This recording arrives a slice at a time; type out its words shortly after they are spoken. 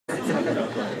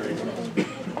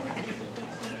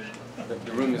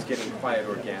The room is getting quiet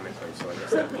organically, so I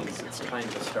guess that means it's time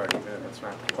to start, even if it's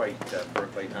not quite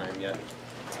Berkeley time yet.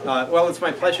 Well, it's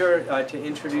my pleasure to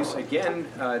introduce again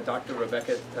Dr.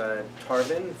 Rebecca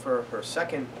Tarvin for her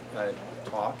second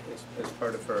talk as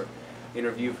part of her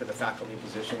interview for the faculty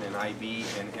position in IB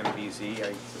and MBZ.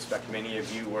 I suspect many of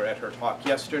you were at her talk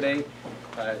yesterday.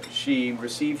 She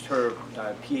received her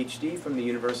PhD from the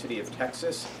University of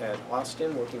Texas at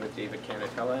Austin, working with David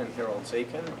Canatella and Harold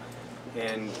Zakin.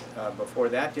 And before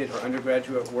that did her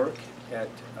undergraduate work at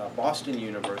Boston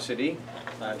University.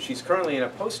 She's currently in a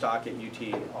postdoc at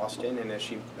UT Austin, and as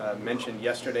she mentioned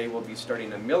yesterday, will be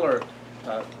starting a Miller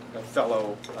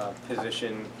Fellow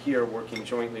position here, working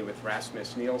jointly with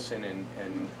Rasmus Nielsen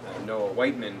and Noah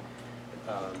Whiteman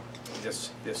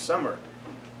this summer.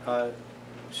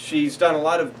 She's done a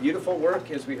lot of beautiful work,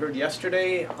 as we heard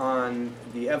yesterday, on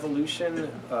the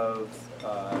evolution of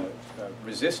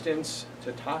resistance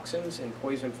to toxins in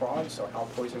poison frogs, so how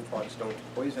poison frogs don't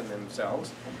poison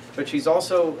themselves. But she's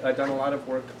also done a lot of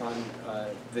work on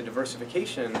the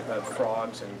diversification of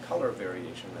frogs and color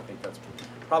variation. I think that's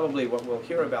probably what we'll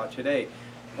hear about today.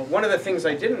 But one of the things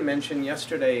I didn't mention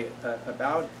yesterday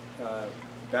about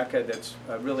Becca that's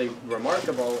really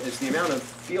remarkable is the amount of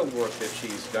field work that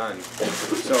she's done.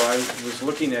 So I was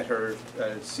looking at her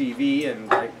CV, and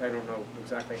I don't know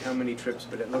exactly how many trips,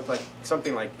 but it looked like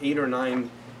something like 8 or 9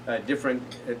 different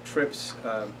trips,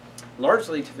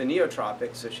 largely to the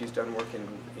neotropics. So she's done work in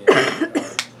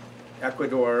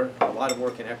Ecuador, a lot of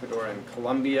work in Ecuador and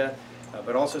Colombia,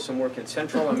 but also some work in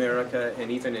Central America and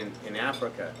even in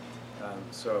Africa.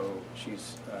 So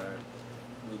she's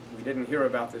we didn't hear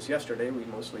about this yesterday. We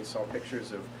mostly saw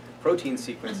pictures of protein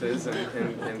sequences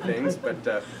and things,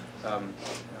 but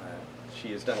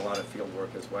she has done a lot of field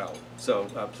work as well. So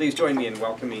please join me in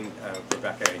welcoming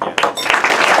Rebecca again.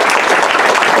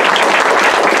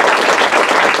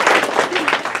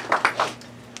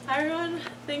 Hi everyone,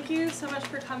 thank you so much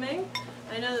for coming.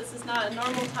 I know this is not a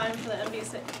normal time for the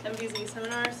MBZ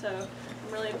seminar, so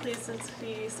I'm really pleased to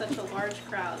see such a large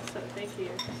crowd, so thank you.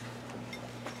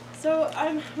 So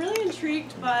I'm really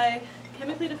intrigued by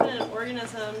chemically dependent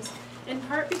organisms, in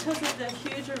part because of the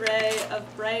huge array of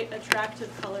bright,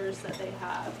 attractive colors that they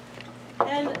have.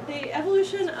 And the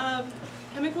evolution of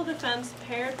chemical defense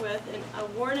paired with a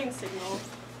warning signal,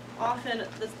 often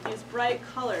these bright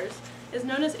colors, is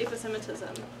known as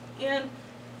aposematism. And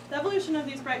the evolution of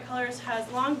these bright colors has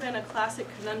long been a classic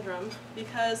conundrum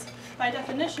because, by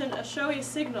definition, a showy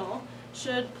signal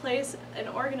should place an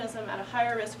organism at a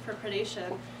higher risk for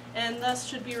predation, and thus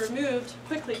should be removed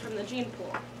quickly from the gene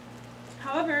pool.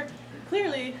 However,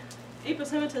 clearly,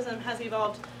 aposematism has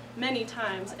evolved many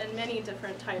times in many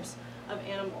different types of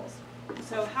animals.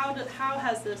 So how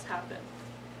has this happened?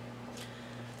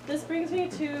 This brings me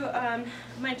to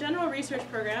my general research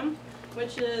program,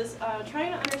 which is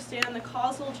trying to understand the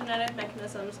causal genetic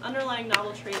mechanisms underlying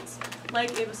novel traits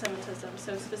like aposematism,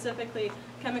 so specifically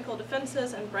chemical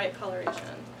defenses and bright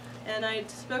coloration. And I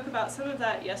spoke about some of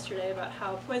that yesterday, about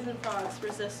how poison frogs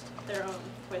resist their own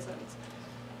poisons.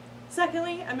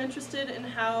 Secondly, I'm interested in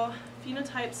how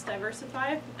phenotypes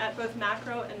diversify at both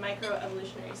macro and micro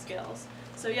evolutionary scales.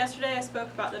 So yesterday I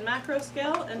spoke about the macro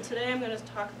scale, and today I'm going to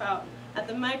talk about, at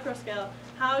the micro scale,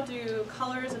 how do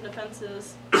colors and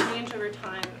defenses change over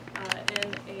time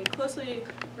in a closely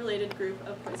related group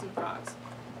of poison frogs.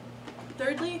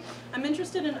 Thirdly, I'm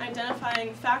interested in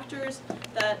identifying factors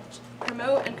that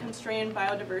promote and constrain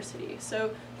biodiversity.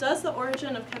 So does the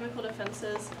origin of chemical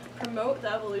defenses promote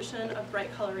the evolution of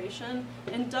bright coloration?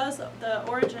 And does the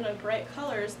origin of bright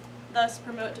colors thus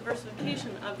promote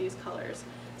diversification of these colors?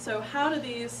 So how do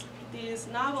these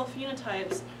novel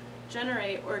phenotypes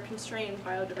generate or constrain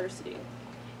biodiversity?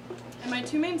 And my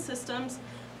two main systems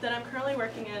that I'm currently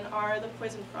working in are the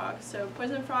poison frogs. So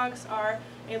poison frogs are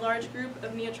a large group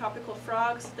of neotropical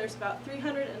frogs. There's about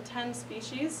 310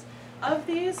 species. Of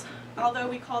these, although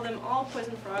we call them all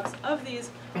poison frogs, of these,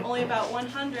 only about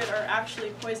 100 are actually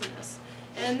poisonous.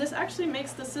 And this actually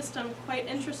makes the system quite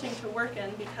interesting to work in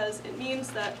because it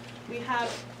means that we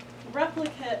have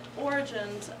replicate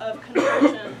origins of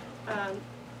convergent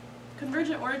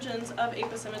origins of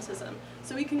aposematism.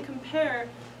 So we can compare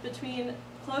between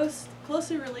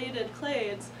closely related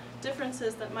clades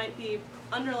differences that might be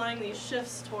underlying these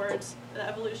shifts towards the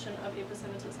evolution of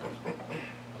aposematism.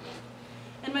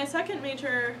 And my second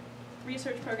major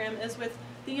research program is with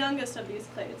the youngest of these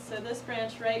clades, so this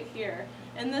branch right here.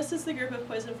 And this is the group of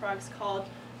poison frogs called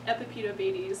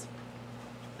Epipedobates.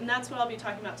 And that's what I'll be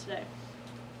talking about today.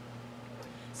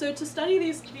 So to study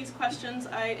these questions,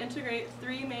 I integrate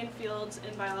three main fields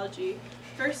in biology.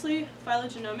 Firstly,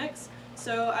 phylogenomics.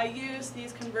 So I use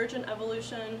these convergent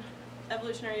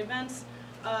evolutionary events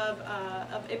of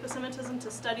aposematism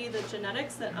to study the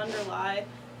genetics that underlie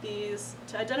these,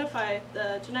 to identify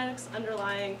the genetics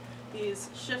underlying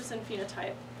these shifts in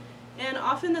phenotype. And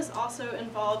often this also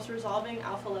involves resolving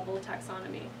alpha-level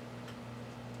taxonomy.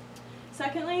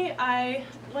 Secondly,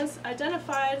 once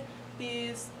identified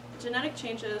these genetic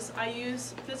changes, I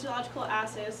use physiological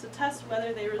assays to test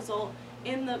whether they result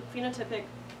in the phenotypic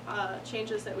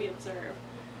changes that we observe.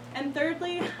 And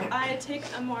thirdly, I take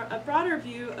a broader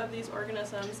view of these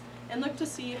organisms and look to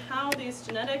see how these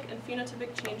genetic and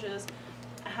phenotypic changes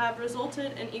have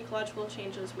resulted in ecological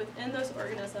changes within those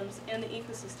organisms and the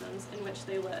ecosystems in which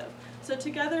they live. So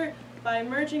together, by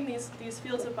merging these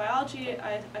fields of biology,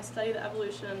 I study the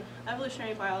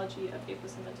evolutionary biology of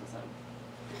aposematism.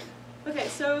 Okay,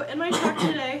 so in my talk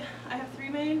today, I have three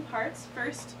main parts.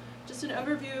 First, just an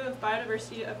overview of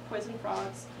biodiversity of poison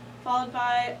frogs, followed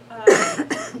by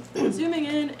zooming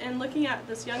in and looking at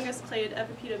this youngest clade,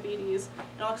 Epipedobates,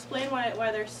 and I'll explain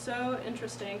why they're so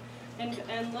interesting,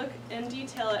 and look in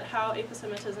detail at how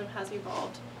aposematism has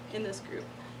evolved in this group.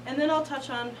 And then I'll touch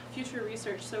on future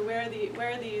research, so where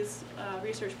are these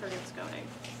research programs going.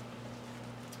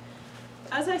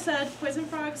 As I said, poison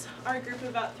frogs are a group of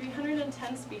about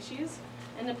 310 species,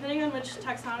 and depending on which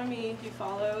taxonomy you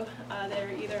follow,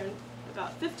 they're either in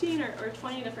about 15 or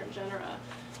 20 different genera.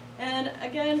 And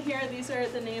again, here, these are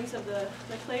the names of the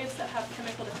clades that have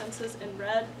chemical defenses in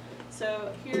red.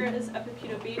 So here is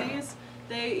Epipedobates.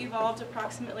 They evolved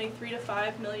approximately 3 to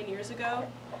 5 million years ago.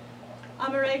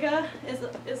 Amarega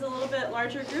is a little bit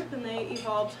larger group, and they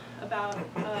evolved about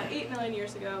 8 million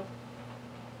years ago.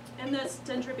 And this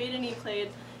Dendrobatinae clade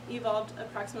evolved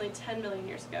approximately 10 million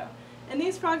years ago. And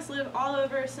these frogs live all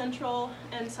over Central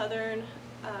and Southern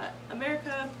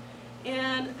America,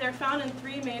 and they're found in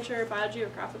three major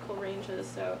biogeographical ranges.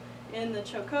 So in the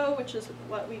Choco, which is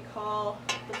what we call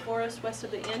the forest west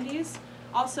of the Andes,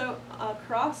 also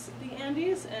across the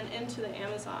Andes and into the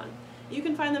Amazon. You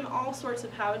can find them all sorts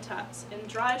of habitats, in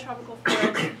dry tropical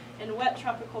forest, in wet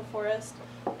tropical forest,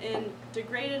 in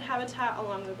degraded habitat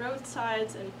along the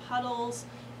roadsides, in puddles,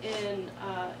 in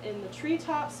the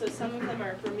treetops. So some of them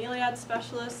are bromeliad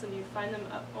specialists, and you find them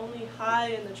up only high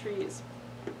in the trees.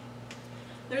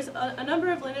 There's a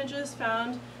number of lineages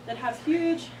found that have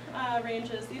huge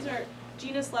ranges. These are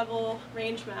genus level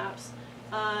range maps.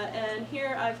 And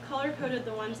here I've color-coded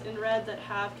the ones in red that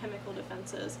have chemical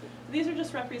defenses. These are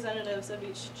just representatives of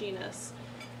each genus.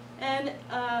 And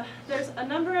there's a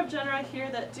number of genera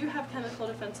here that do have chemical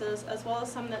defenses, as well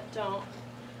as some that don't.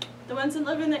 The ones that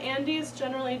live in the Andes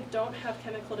generally don't have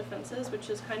chemical defenses, which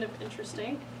is kind of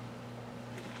interesting.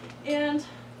 And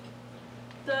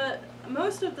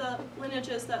most of the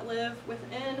lineages that live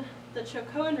within the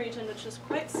Chocoan region, which is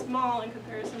quite small in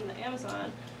comparison to the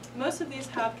Amazon, most of these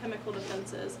have chemical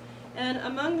defenses. And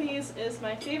among these is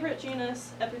my favorite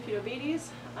genus, Epipedobates,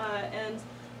 and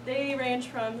they range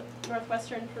from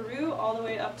northwestern Peru all the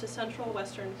way up to central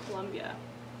western Colombia.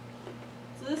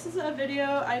 So this is a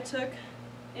video I took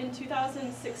in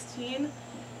 2016,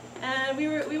 and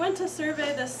we went to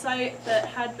survey this site that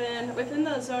had been within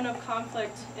the zone of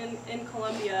conflict in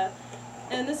Colombia.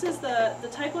 And this is the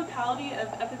type locality of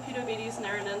Epipedobates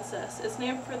naranensis. It's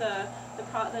named for the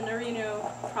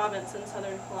Nariño province in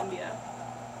southern Colombia.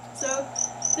 So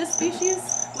this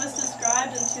species was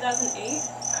described in 2008.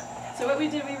 So what we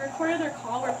did, we recorded their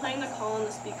call. We're playing the call on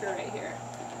the speaker right here.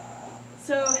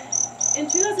 So in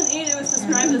 2008, it was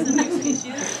described as a new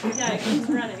species. Yeah, it keeps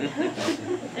running.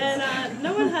 And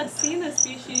no one had seen this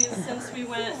species since we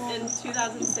went in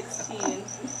 2016.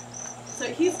 So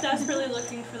he's desperately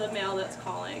looking for the male that's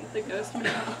calling, the ghost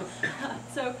male.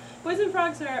 So poison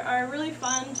frogs are really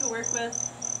fun to work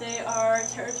with. They are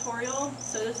territorial.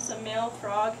 So this is a male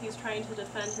frog. He's trying to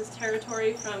defend his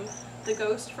territory from the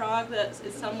ghost frog that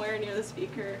is somewhere near the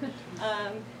speaker.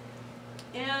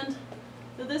 And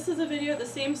so this is a video at the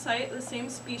same site, the same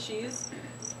species.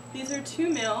 These are two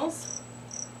males.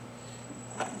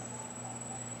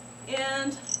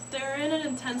 And they're in an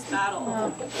intense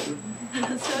battle.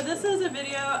 So this is a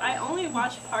video, I only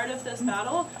watched part of this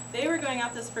battle. They were going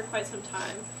at this for quite some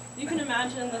time. You can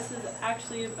imagine this is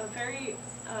actually a very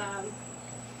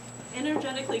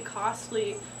energetically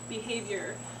costly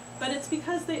behavior. But it's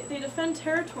because they defend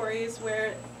territories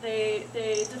where they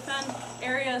defend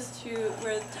areas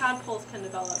where tadpoles can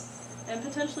develop, and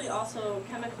potentially also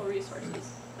chemical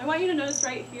resources. I want you to notice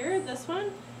right here, this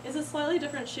one is a slightly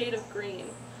different shade of green.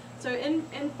 So in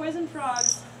poison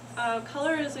frogs,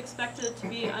 color is expected to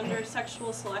be under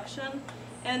sexual selection,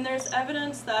 and there's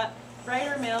evidence that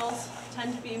brighter males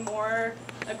tend to be more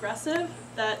aggressive,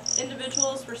 that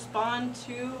individuals respond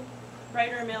to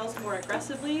brighter males more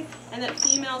aggressively, and that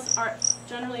females are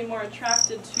generally more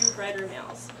attracted to brighter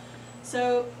males.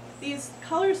 So these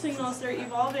color signals, they're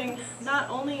evolving not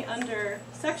only under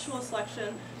sexual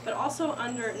selection, but also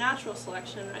under natural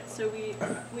selection, right? So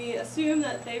we assume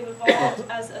that they've evolved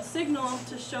as a signal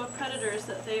to show predators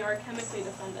that they are chemically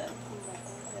defended.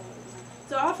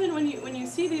 So often when you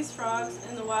see these frogs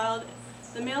in the wild,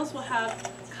 the males will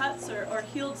have cuts or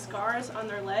healed scars on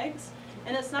their legs,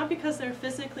 and it's not because they're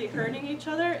physically hurting each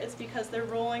other, it's because they're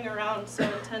rolling around so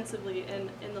intensively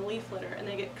in the leaf litter, and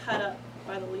they get cut up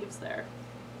by the leaves there.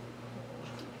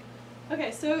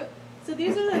 Okay, so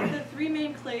these are the three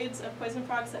main clades of poison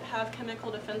frogs that have chemical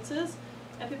defenses.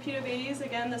 Epipedobates,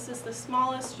 again, this is the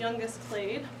smallest, youngest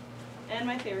clade, and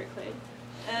my favorite clade.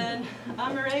 And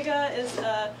Amarega is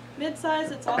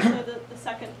mid-size, it's also the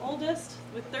second oldest,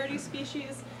 with 30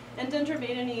 species. And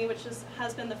Dendrobatinae, which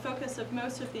has been the focus of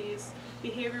most of these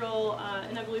behavioral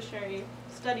and evolutionary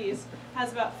studies,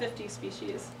 has about 50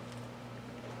 species.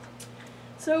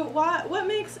 So what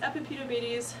makes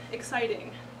Epipedobates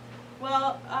exciting?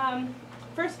 Well,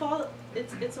 first of all,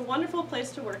 it's a wonderful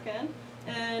place to work in,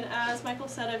 and as Michael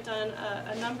said, I've done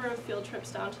a number of field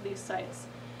trips down to these sites.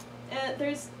 And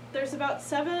there's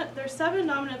seven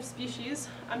nominative species.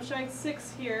 I'm showing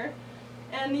 6 here,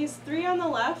 and these 3 on the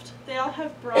left, they all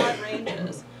have broad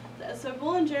ranges. So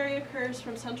Boulangerie occurs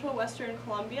from central western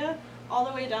Colombia all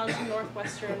the way down to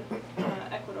northwestern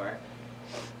Ecuador.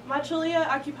 Machalia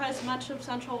occupies much of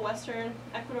central western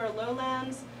Ecuador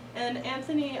lowlands, and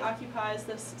Anthony occupies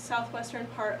the southwestern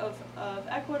part of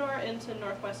Ecuador into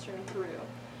northwestern Peru.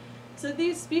 So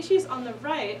these species on the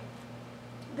right,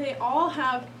 they all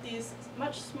have these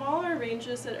much smaller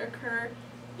ranges that occur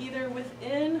either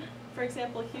within, for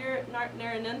example here,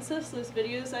 Naranensis, those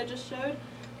videos I just showed,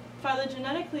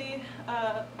 phylogenetically,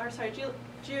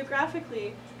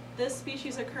 geographically, this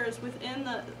species occurs within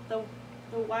the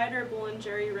wider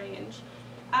Boulangerie range.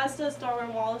 As does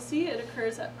Darwin-Wallacei, it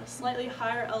occurs at slightly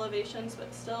higher elevations,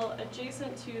 but still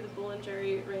adjacent to the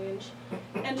Boulangerie range.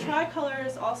 And tricolor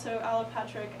is also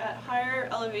allopatric at higher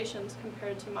elevations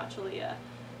compared to Machalia.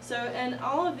 So, and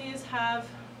all of these have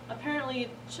apparently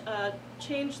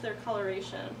changed their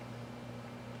coloration.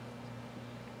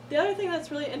 The other thing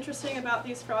that's really interesting about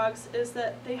these frogs is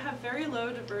that they have very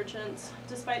low divergence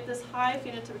despite this high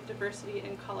phenotypic diversity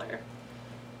in color.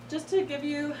 Just to give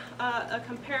you a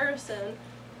comparison,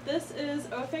 this is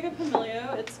Ophega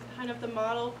pumilio. It's kind of the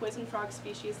model poison frog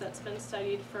species that's been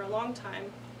studied for a long time.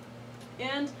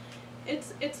 And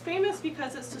it's famous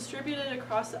because it's distributed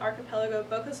across the archipelago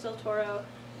Bocas del Toro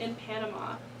in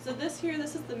Panama. So this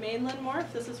is the mainland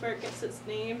morph. This is where it gets its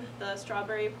name, the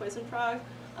strawberry poison frog.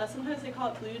 Sometimes they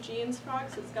call it blue jeans frog,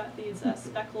 so it's got these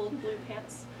speckled blue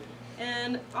pants.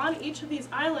 And on each of these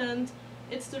islands,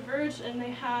 it's diverged and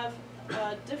they have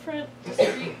different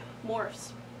discrete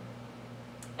morphs.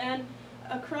 And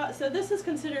so this is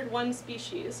considered one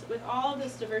species with all of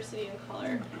this diversity in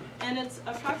color, and it's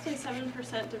approximately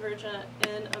 7% divergent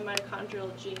in a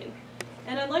mitochondrial gene.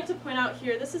 And I'd like to point out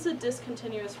here, this is a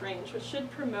discontinuous range, which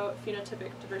should promote phenotypic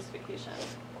diversification.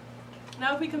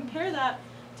 Now if we compare that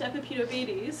to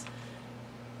Epipedobates,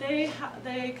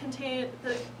 they contain,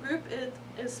 the group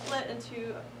is split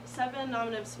into 7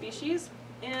 nominative species,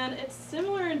 and it's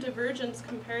similar in divergence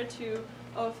compared to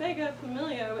Ophega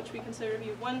pumilio, which we consider to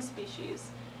be one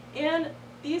species. And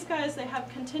these guys, they have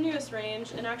continuous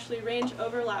range, and actually range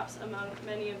overlaps among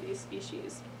many of these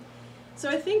species. So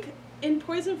I think in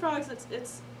poison frogs,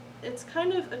 it's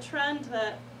kind of a trend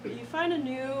that you find a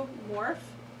new morph,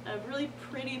 a really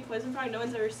pretty poison frog no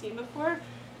one's ever seen before,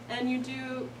 and you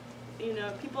do,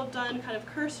 people have done kind of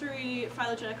cursory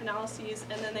phylogenetic analyses,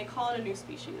 and then they call it a new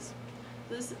species.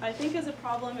 This, I think, is a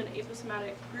problem in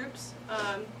aposematic groups,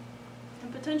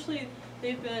 and potentially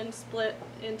they've been split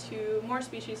into more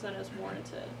species than is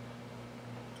warranted.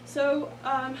 So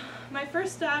my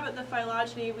first stab at the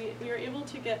phylogeny, we were able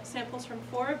to get samples from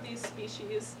 4 of these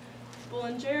species,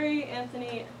 Boulangerie,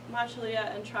 Anthony,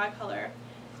 Machalia, and tricolor.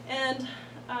 And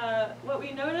what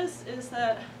we noticed is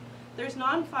that there's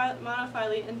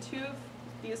non-monophyly in 2 of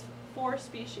these 4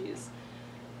 species.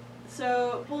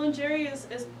 So Boulangerie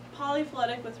is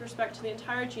polyphyletic with respect to the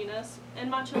entire genus,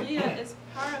 and Machalia is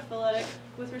paraphyletic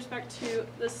with respect to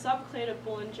the subclade of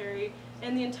Boulangerie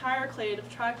and the entire clade of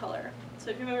tricolor. So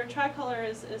if you remember, tricolor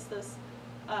is this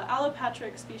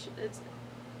allopatric species.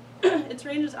 Its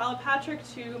range is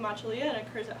allopatric to Machalia and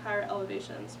occurs at higher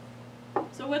elevations.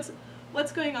 So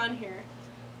what's going on here?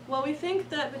 Well, we think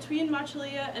that between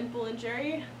Machilia and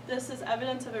Boulangerie, this is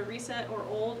evidence of a recent or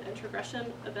old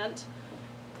introgression event.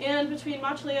 And between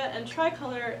Machilia and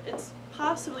tricolor, it's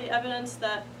possibly evidence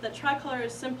that tricolor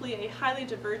is simply a highly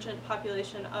divergent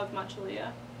population of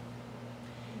Machilia.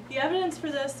 The evidence for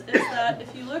this is that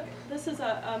if you look, this is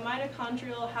a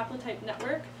mitochondrial haplotype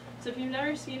network. So if you've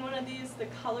never seen one of these, the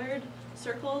colored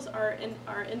circles are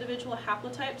individual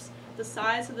haplotypes. The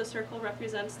size of the circle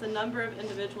represents the number of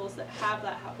individuals that have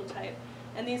that haplotype.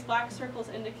 And these black circles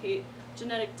indicate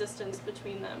genetic distance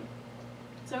between them.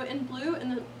 So in blue,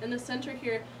 in the center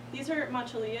here, these are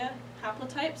Machilia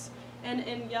haplotypes. And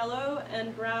in yellow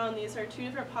and brown, these are two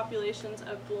different populations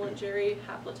of Boulangerie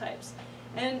haplotypes.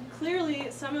 And clearly,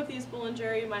 some of these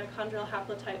Boulangerie mitochondrial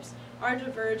haplotypes are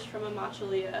diverged from a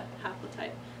Machilia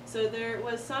haplotype. So there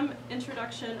was some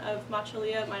introduction of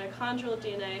Machilia mitochondrial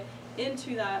DNA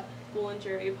into that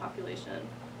Boulangerie population.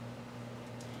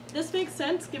 This makes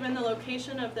sense given the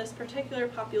location of this particular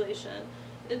population.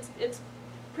 It's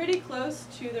pretty close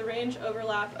to the range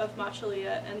overlap of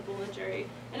Machilia and Boulangerie,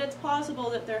 and it's plausible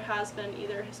that there has been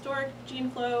either historic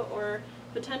gene flow or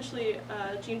potentially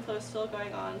gene flow still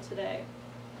going on today.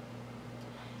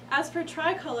 As for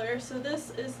tricolor, so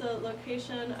this is the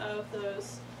location of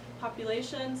those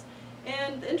populations,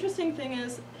 and the interesting thing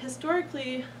is,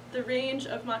 historically, the range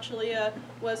of Machilia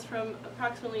was from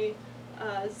approximately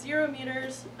 0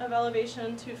 meters of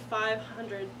elevation to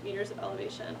 500 meters of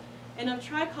elevation. And of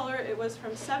tricolor, it was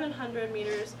from 700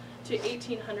 meters to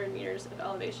 1,800 meters of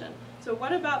elevation. So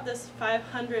what about this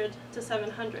 500 to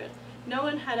 700? No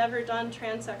one had ever done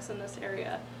transects in this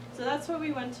area. So that's what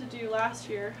we went to do last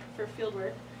year for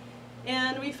fieldwork.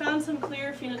 And we found some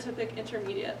clear phenotypic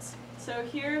intermediates. So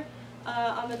here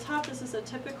on the top, this is a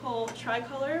typical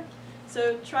tricolor.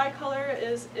 So tricolor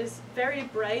is very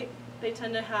bright. They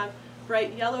tend to have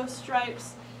bright yellow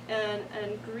stripes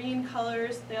and green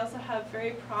colors. They also have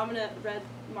very prominent red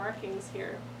markings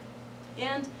here.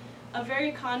 And a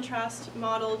very contrast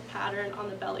modeled pattern on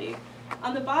the belly.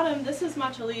 On the bottom, this is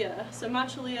Machilia. So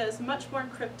Machilia is much more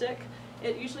cryptic.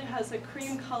 It usually has a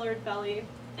cream colored belly,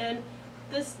 and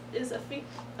this is a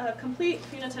complete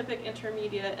phenotypic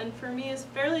intermediate, and for me is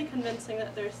fairly convincing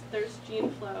that there's gene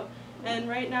flow. And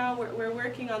right now we're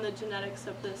working on the genetics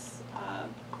of this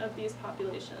of these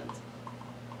populations.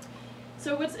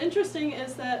 So what's interesting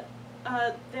is that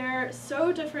they're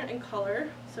so different in color.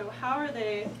 So how are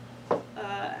they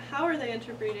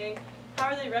interbreeding? How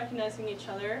are they recognizing each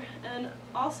other? And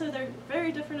also they're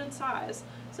very different in size.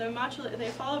 So Machilia, they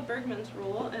follow Bergman's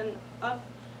rule, and up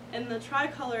in the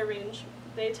tricolor range,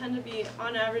 they tend to be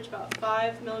on average about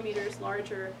 5 millimeters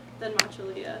larger than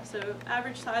Machilia. So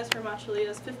average size for Machilia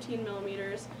is 15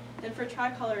 millimeters, and for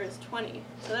tricolor is 20.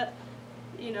 So that,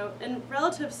 you know, in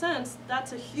relative sense,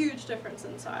 that's a huge difference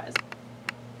in size.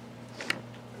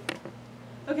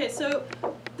 Okay, so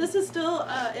this is still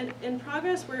in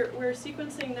progress. We're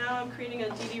sequencing now. I'm creating a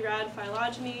DD-RAD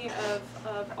phylogeny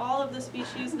of all of the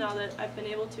species now that I've been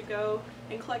able to go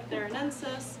and collect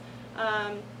Narenensis.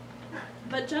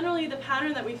 But generally, the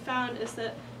pattern that we found is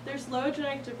that there's low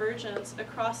genetic divergence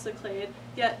across the clade,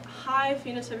 yet high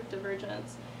phenotypic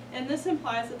divergence. And this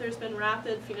implies that there's been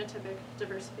rapid phenotypic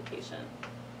diversification.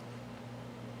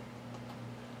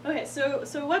 Okay,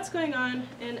 so what's going on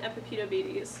in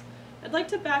Epipedobates? I'd like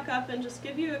to back up and just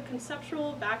give you a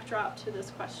conceptual backdrop to this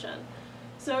question.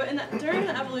 So during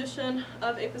the evolution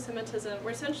of aposematism,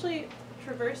 we're essentially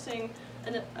traversing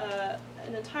an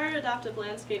entire adaptive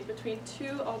landscape between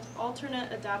two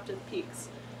alternate adaptive peaks.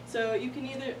 So you can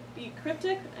either be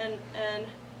cryptic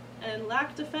and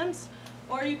lack defense,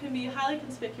 or you can be highly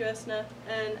conspicuous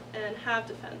and have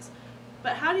defense.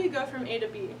 But how do you go from A to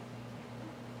B?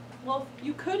 Well,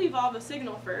 you could evolve a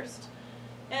signal first,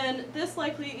 and this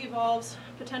likely evolves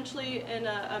potentially in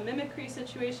a mimicry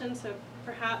situation. So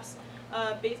perhaps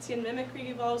Batesian mimicry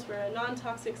evolves where a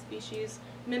non-toxic species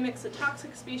mimics a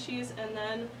toxic species, and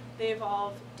then they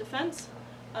evolve defense.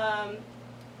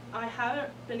 I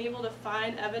haven't been able to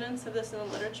find evidence of this in the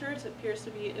literature. It appears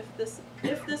to be,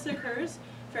 if this occurs,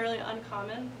 fairly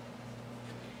uncommon.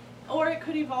 Or it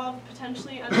could evolve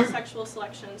potentially under sexual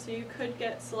selection. So you could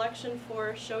get selection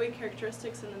for showy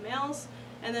characteristics in the males,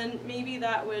 and then maybe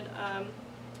that would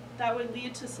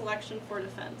lead to selection for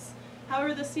defense.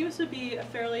 However, this seems to be a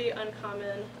fairly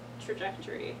uncommon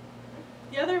trajectory.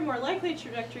 The other more likely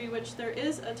trajectory, which there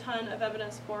is a ton of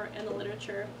evidence for in the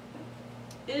literature,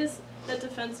 is that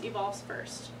defense evolves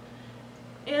first.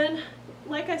 And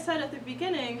like I said at the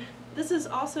beginning, this is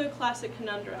also a classic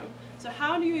conundrum. So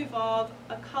how do you evolve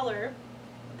a color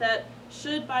that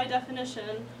should, by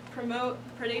definition, promote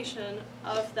predation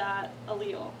of that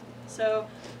allele? So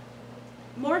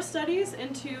More studies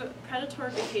into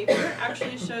predator behavior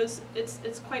actually shows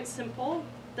it's quite simple,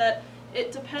 that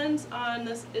it depends on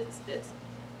this.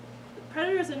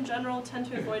 Predators in general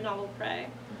tend to avoid novel prey,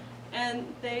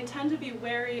 and they tend to be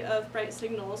wary of bright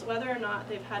signals whether or not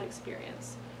they've had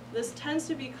experience. This tends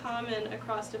to be common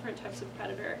across different types of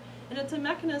predator, and it's a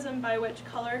mechanism by which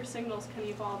color signals can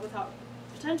evolve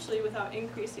potentially without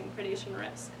increasing predation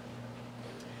risk.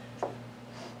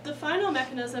 The final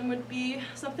mechanism would be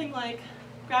something like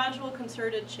gradual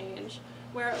concerted change,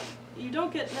 where you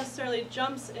don't get necessarily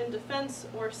jumps in defense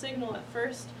or signal at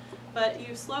first, but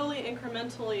you slowly,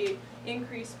 incrementally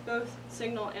increase both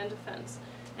signal and defense.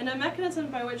 And a mechanism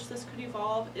by which this could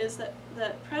evolve is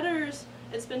that predators,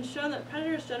 it's been shown that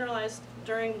predators generalize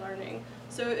during learning.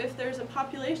 So if there's a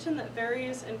population that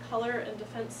varies in color and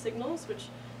defense signals, which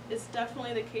is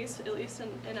definitely the case, at least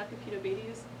in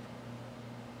Epipedobates,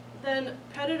 then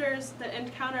predators that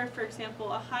encounter, for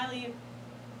example, a highly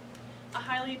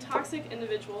toxic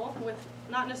individual with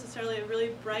not necessarily a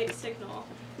really bright signal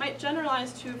might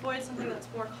generalize to avoid something that's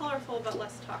more colorful but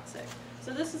less toxic.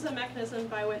 So this is a mechanism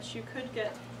by which you could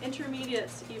get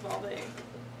intermediates evolving.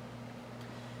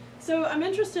 So I'm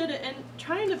interested in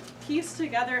trying to piece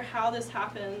together how this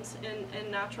happens in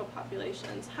natural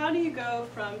populations. How do you go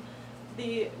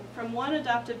from one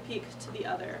adaptive peak to the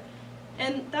other?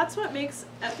 And that's what makes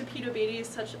Epipedobates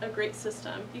such a great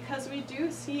system, because we do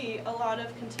see a lot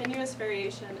of continuous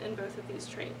variation in both of these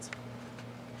traits.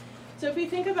 So if we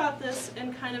think about this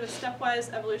in kind of a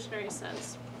stepwise evolutionary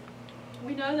sense,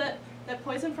 we know that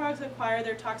poison frogs acquire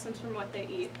their toxins from what they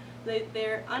eat.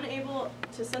 They're unable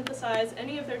to synthesize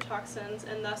any of their toxins,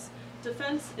 and thus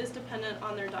defense is dependent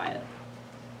on their diet.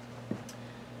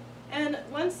 And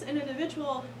once an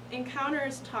individual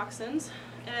encounters toxins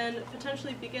and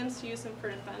potentially begins to use them for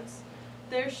defense,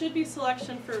 there should be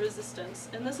selection for resistance.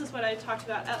 And this is what I talked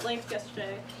about at length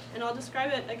yesterday, and I'll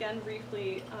describe it again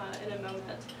briefly in a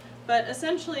moment. But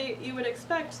essentially, you would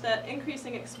expect that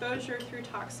increasing exposure through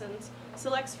toxins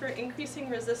selects for increasing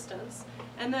resistance,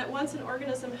 and that once an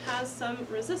organism has some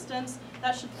resistance,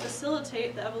 that should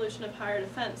facilitate the evolution of higher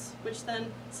defense, which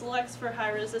then selects for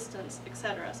high resistance,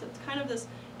 etc. So it's kind of this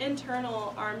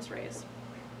internal arms race.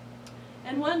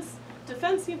 And once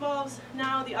defense evolves,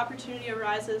 now the opportunity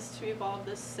arises to evolve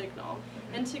this signal.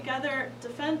 And together,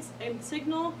 defense and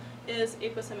signal is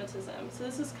aposematism. So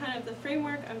this is kind of the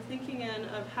framework I'm thinking in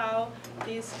of how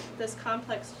this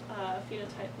complex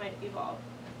phenotype might evolve.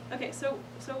 Okay, so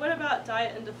what about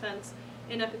diet and defense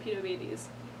in Epipedobates?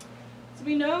 So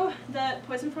we know that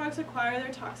poison frogs acquire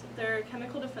their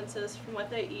chemical defenses from what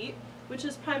they eat, which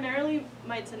is primarily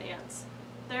mites and ants.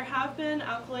 There have been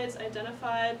alkaloids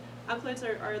identified. Alkaloids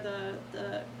are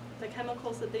the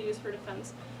chemicals that they use for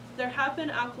defense. There have been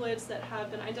alkaloids that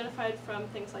have been identified from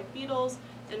things like beetles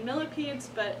and millipedes,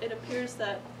 but it appears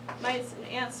that mites and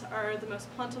ants are the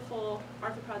most plentiful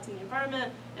arthropods in the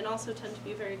environment and also tend to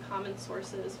be very common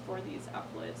sources for these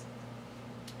alkaloids.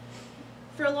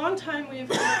 For a long time, we've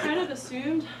kind of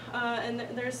assumed, and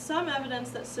there's some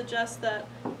evidence that suggests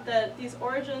that these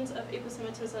origins of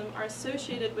aposematism are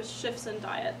associated with shifts in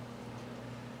diet.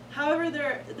 However,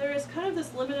 there is kind of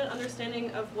this limited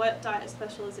understanding of what diet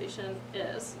specialization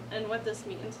is and what this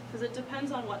means, because it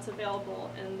depends on what's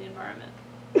available in the environment.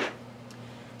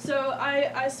 So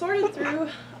I sorted through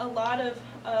a lot of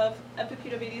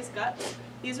Epipedobates guts.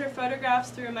 These are photographs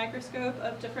through a microscope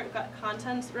of different gut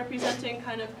contents representing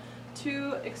kind of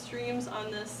two extremes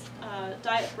on this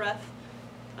diet breath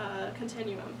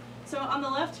continuum. So on the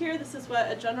left here, this is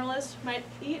what a generalist might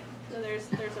eat. So there's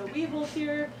a weevil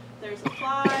here. There's a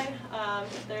fly,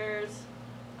 there's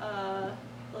a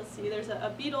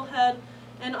beetle head,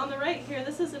 and on the right here,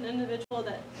 this is an individual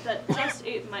that just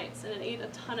ate mites, and it ate a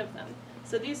ton of them.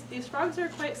 So these frogs are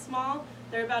quite small.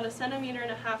 They're about 1.5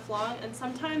 centimeters long, and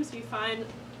sometimes you find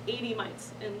 80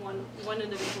 mites in one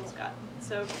individual's gut.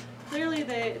 So clearly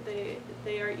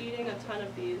they are eating a ton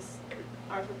of these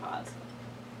arthropods.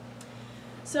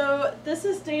 So this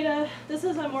is data, this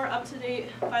is a more up-to-date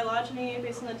phylogeny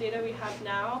based on the data we have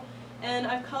now, and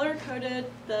I've color-coded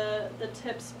the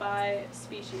tips by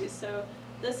species. So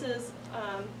this is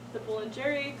the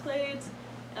Boulangerie clades,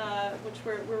 which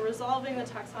we're resolving the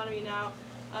taxonomy now,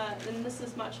 and this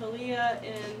is Machalia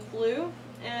in blue,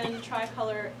 and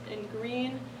Tricolor in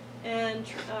green, and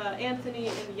Anthony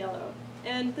in yellow.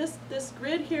 And this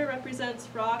grid here represents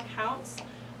raw counts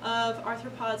of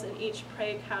arthropods in each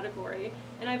prey category.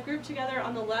 And I've grouped together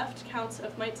on the left counts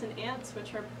of mites and ants,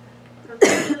 which are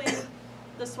particularly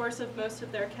the source of most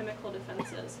of their chemical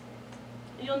defenses.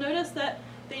 And you'll notice that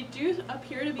they do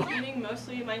appear to be eating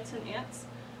mostly mites and ants.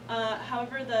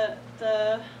 However,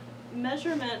 the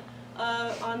measurement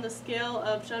on the scale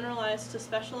of generalized to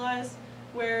specialized,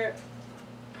 where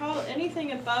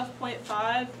anything above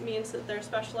 0.5 means that they're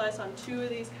specialized on 2 of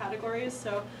these categories.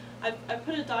 So I've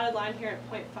put a dotted line here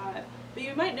at 0.5. But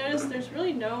you might notice there's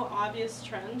really no obvious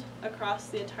trend across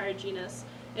the entire genus.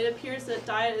 It appears that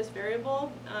diet is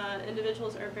variable,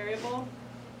 individuals are variable.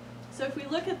 So if we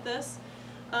look at this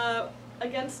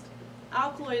against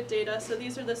alkaloid data, so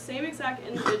these are the same exact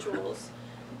individuals,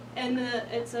 and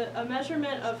it's a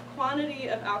measurement of quantity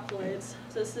of alkaloids.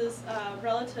 So this is a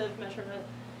relative measurement.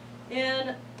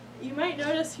 And you might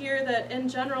notice here that in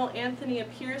general, Anthony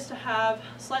appears to have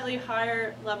slightly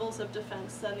higher levels of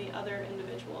defense than the other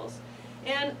individuals.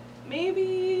 And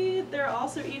maybe they're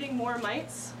also eating more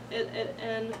mites.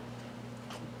 And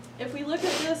if we look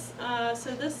at this,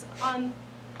 so this on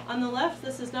the left,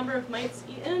 this is number of mites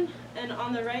eaten, and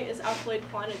on the right is alkaloid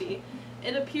quantity.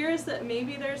 It appears that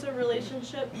maybe there's a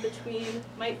relationship between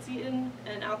mites eaten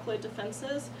and alkaloid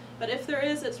defenses, but if there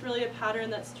is, it's really a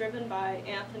pattern that's driven by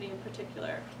Anthony in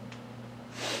particular.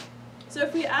 So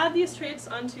if we add these traits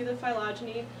onto the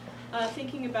phylogeny,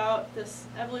 thinking about this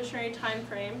evolutionary time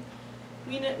frame,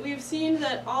 we've seen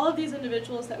that all of these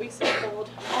individuals that we sampled,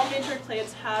 all major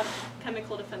clades have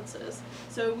chemical defenses.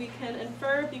 So we can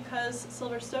infer, because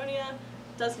Silverstonia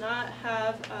does not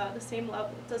have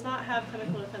does not have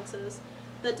chemical defenses,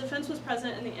 that defense was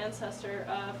present in the ancestor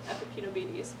of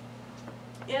Epipedobates.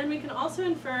 And we can also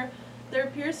infer there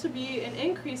appears to be an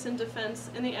increase in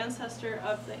defense in the ancestor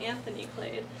of the Anthony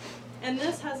clade. And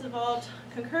this has evolved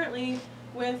concurrently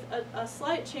with a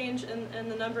slight change in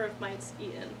the number of mites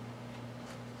eaten.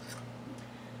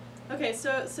 Okay,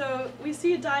 so we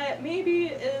see diet maybe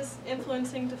is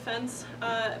influencing defense,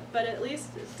 but at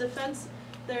least defense,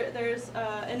 there's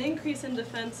an increase in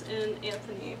defense in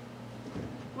Anthony.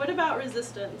 What about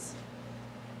resistance?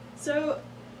 So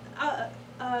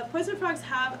poison frogs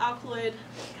have alkaloid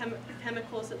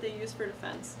chemicals that they use for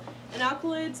defense. And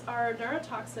alkaloids are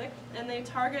neurotoxic, and they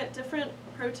target different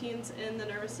proteins in the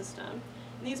nervous system.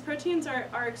 And these proteins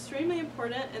are extremely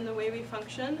important in the way we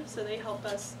function, so they help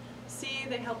us see,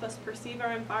 they help us perceive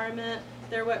our environment,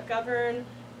 they're what govern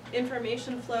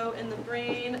information flow in the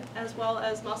brain as well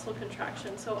as muscle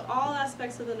contraction. So all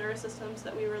aspects of the nervous systems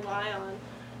that we rely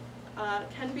on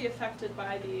can be affected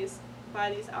by these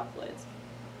alkaloids.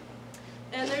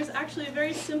 And there's actually a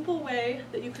very simple way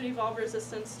that you could evolve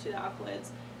resistance to the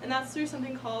alkaloids, and that's through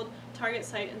something called target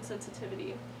site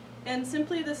insensitivity. And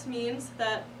simply this means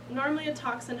that normally a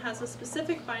toxin has a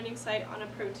specific binding site on a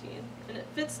protein, and it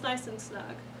fits nice and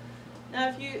snug. Now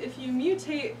if you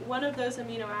mutate one of those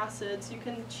amino acids, you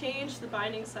can change the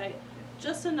binding site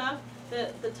just enough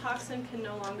that the toxin can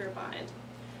no longer bind.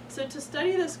 So to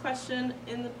study this question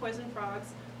in the poison frogs,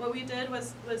 what we did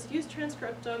was use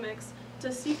transcriptomics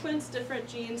to sequence different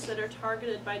genes that are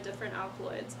targeted by different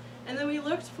alkaloids. And then we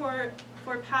looked for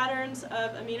patterns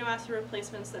of amino acid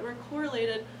replacements that were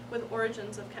correlated with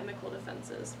origins of chemical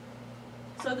defenses.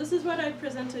 So this is what I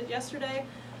presented yesterday.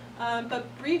 But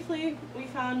briefly, we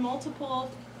found multiple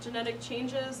genetic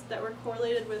changes that were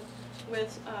correlated with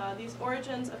these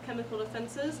origins of chemical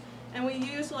defenses, and we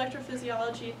used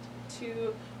electrophysiology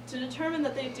to determine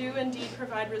that they do indeed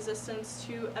provide resistance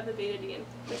to epipetidine,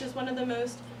 which is one of the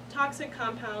most toxic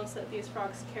compounds that these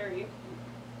frogs carry.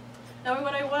 Now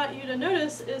what I want you to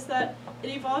notice is that it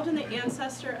evolved in the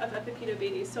ancestor of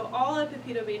Epipedobates, so all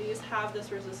Epipedobates have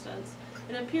this resistance.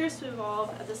 It appears to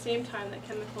evolve at the same time that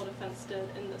chemical defense did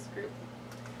in this group.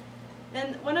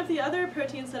 And one of the other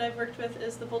proteins that I've worked with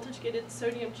is the voltage-gated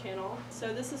sodium channel.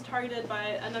 So this is targeted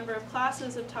by a number of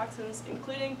classes of toxins,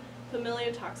 including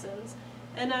familiotoxins.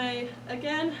 And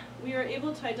we were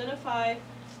able to identify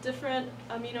different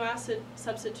amino acid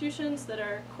substitutions that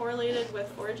are correlated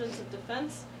with origins of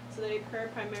defense. So they occur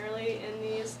primarily in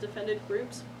these defended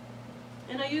groups.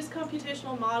 And I used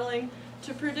computational modeling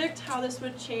to predict how this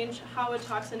would change how a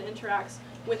toxin interacts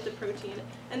with the protein.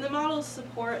 And the models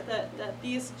support that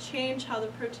these change how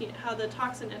the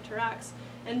toxin interacts,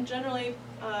 and generally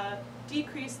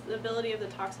decrease the ability of the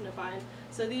toxin to bind.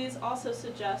 So these also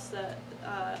suggest that,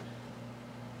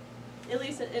 at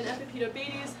least in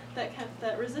Epipedobates,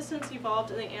 that resistance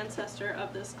evolved in the ancestor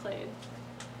of this clade.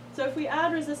 So if we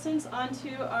add resistance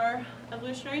onto our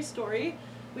evolutionary story,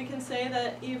 we can say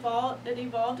that it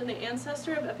evolved in the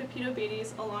ancestor of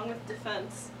Epipedobates along with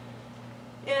defense.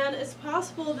 And it's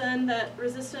possible then that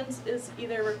resistance is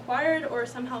either required or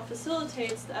somehow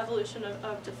facilitates the evolution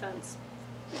of defense.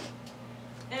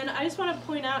 And I just want to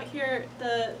point out here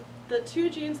the 2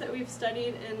 genes that we've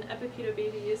studied in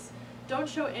Epipedobates don't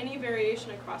show any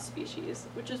variation across species,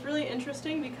 which is really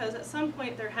interesting because at some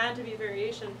point there had to be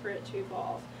variation for it to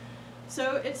evolve.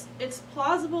 So it's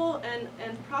plausible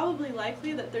and probably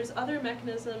likely that there's other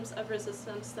mechanisms of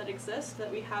resistance that exist that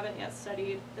we haven't yet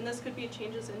studied, and this could be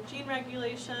changes in gene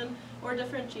regulation or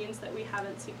different genes that we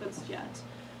haven't sequenced yet.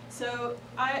 So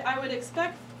I would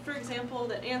expect, for example,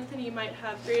 that Anthony might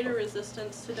have greater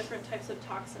resistance to different types of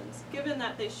toxins, given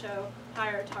that they show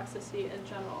higher toxicity in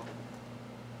general.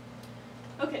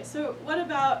 Okay, so what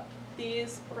about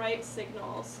these bright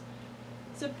signals?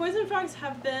 So poison frogs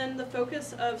have been the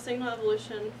focus of signal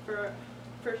evolution for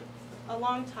a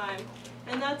long time,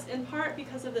 and that's in part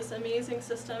because of this amazing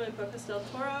system in Bocas del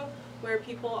Toro, where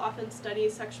people often study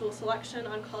sexual selection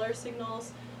on color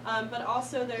signals, but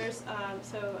also there's,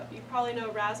 so you probably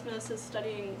know Rasmus is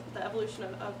studying the evolution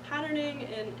of patterning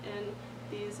in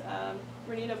these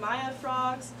Ranita Maya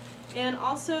frogs, and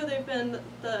also they've been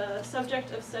the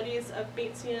subject of studies of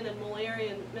Batesian and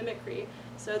Mullerian mimicry.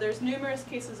 So there's numerous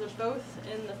cases of both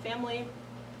in the family,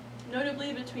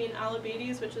 notably between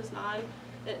Alobates, which is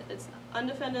it's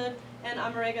undefended, and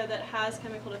Amarega that has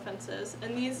chemical defenses.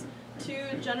 And these two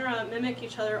genera mimic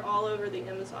each other all over the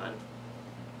Amazon.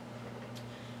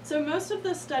 So most of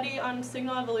the study on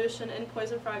signal evolution in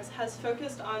poison frogs has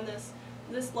focused on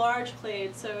this large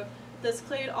clade. So this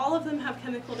clade, all of them have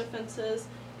chemical defenses,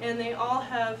 and they all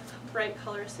have bright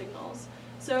color signals.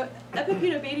 So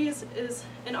Epipedobates is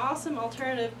an awesome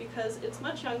alternative because it's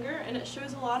much younger and it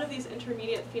shows a lot of these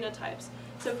intermediate phenotypes.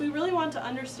 So if we really want to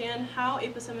understand how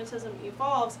aposematism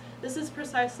evolves, this is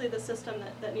precisely the system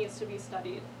that needs to be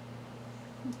studied.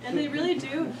 And they really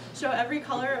do show every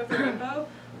color of the rainbow,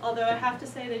 although I have to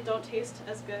say they don't taste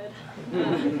as good.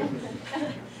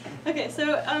 Okay,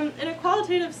 so in a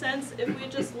qualitative sense, if we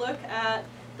just look at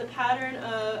the pattern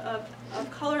of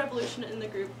color evolution in the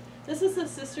group, this is the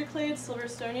sister clade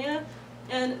Silverstonia,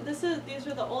 and these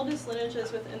are the oldest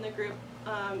lineages within the group,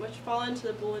 which fall into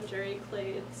the Boulangerie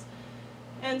clades.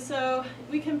 And so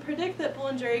we can predict that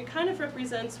Boulangerie kind of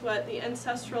represents what the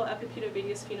ancestral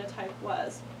Epipedobates phenotype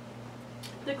was.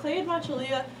 The clade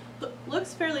Machilia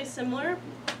looks fairly similar.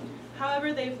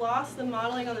 However, they've lost the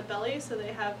modeling on the belly, so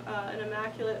they have an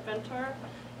immaculate ventor.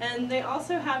 And they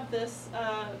also have this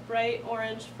bright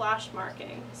orange flash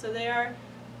marking. So they are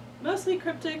mostly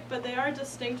cryptic, but they are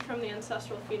distinct from the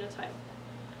ancestral phenotype.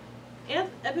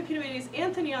 Epipedobates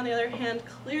Anthony, on the other hand,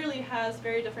 clearly has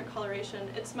very different coloration.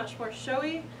 It's much more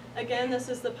showy. Again, this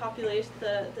is the population,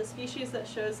 the species that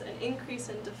shows an increase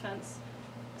in defense.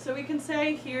 So we can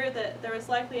say here that there is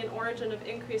likely an origin of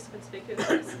increased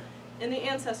conspicuousness in the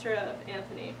ancestor of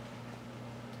Anthony.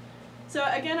 So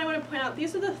again, I want to point out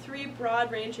these are the three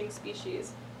broad-ranging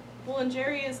species.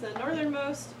 Boulangerie is the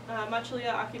northernmost,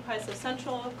 Machilia occupies the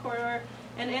central corridor,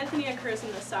 and Anthony occurs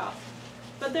in the south.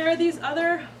 But there are these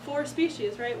other four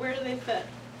species, right? Where do they fit?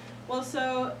 Well,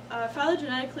 so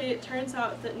phylogenetically, it turns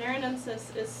out that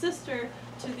Narinensis is sister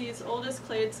to these oldest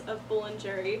clades of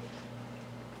Boulangerie.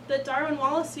 That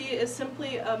Darwin-Wallacei is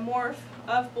simply a morph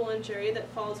of Boulangerie that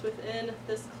falls within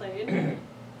this clade,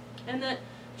 and that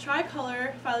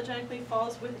tricolor phylogenetically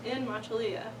falls within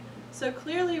Machilia. So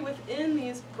clearly within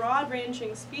these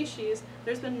broad-ranging species,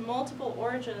 there's been multiple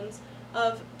origins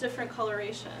of different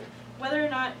coloration. Whether or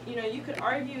not, you could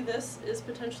argue this is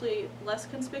potentially less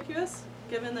conspicuous,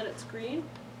 given that it's green,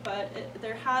 but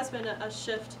there has been a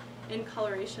shift in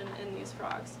coloration in these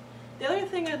frogs. The other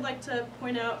thing I'd like to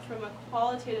point out from a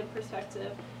qualitative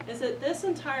perspective is that this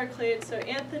entire clade, so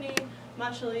Anthony,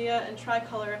 Machilia, and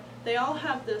tricolor, they all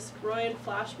have this groin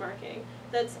flash marking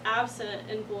that's absent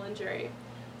in Boulangerie.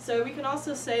 So we can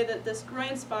also say that this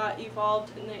groin spot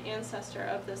evolved in the ancestor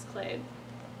of this clade.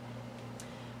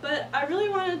 But I really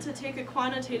wanted to take a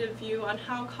quantitative view on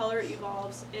how color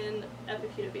evolves in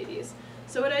Epipedobates.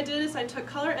 So what I did is I took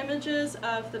color images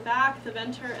of the back, the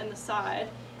venter, and the side,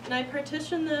 and I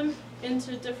partitioned them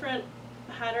into different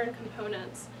pattern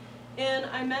components. And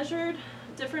I measured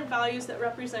different values that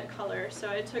represent color. So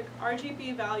I took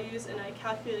RGB values and I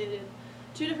calculated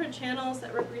two different channels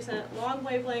that represent long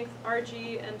wavelength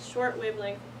RG and short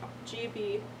wavelength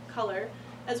GB color,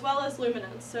 as well as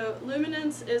luminance. So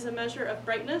luminance is a measure of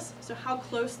brightness, so how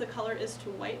close the color is to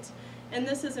white. And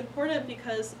this is important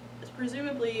because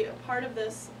presumably part of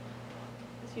this,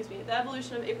 the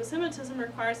evolution of aposematism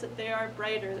requires that they are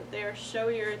brighter, that they are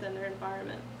showier than their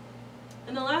environment.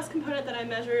 And the last component that I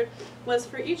measured was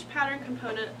for each pattern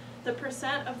component, the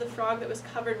percent of the frog that was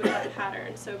covered with that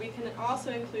pattern. So we can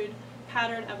also include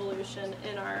pattern evolution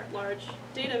in our large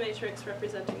data matrix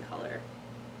representing color.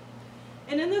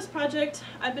 And in this project,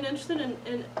 I've been interested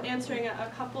in answering a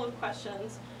couple of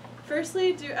questions.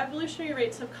 Firstly, do evolutionary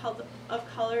rates of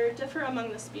color differ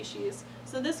among the species?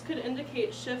 So this could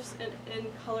indicate shifts in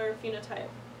color phenotype.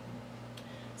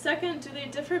 Second, do they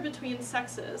differ between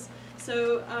sexes?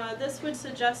 So this would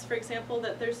suggest, for example,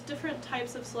 that there's different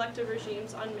types of selective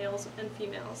regimes on males and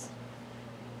females.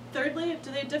 Thirdly,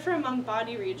 do they differ among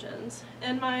body regions?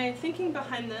 And my thinking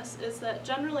behind this is that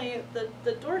generally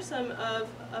the dorsum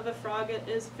of a frog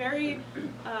is very,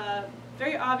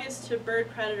 very obvious to bird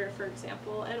predator, for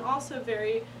example, and also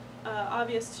very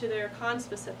obvious to their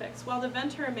conspecifics, while the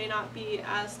venter may not be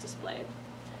as displayed.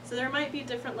 So there might be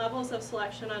different levels of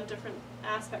selection on different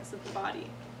aspects of the body.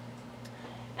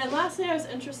 And lastly, I was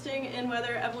interested in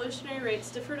whether evolutionary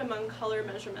rates differed among color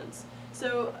measurements.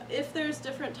 So if there's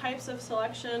different types of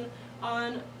selection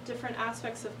on different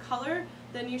aspects of color,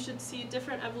 then you should see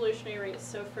different evolutionary rates.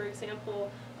 So for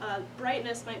example,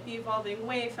 brightness might be evolving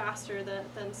way faster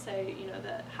than say,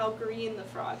 how green the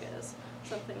frog is,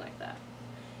 something like that.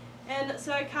 And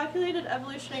so I calculated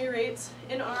evolutionary rates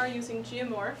in R using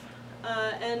geomorph.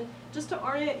 And just to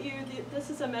orient you, this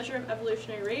is a measure of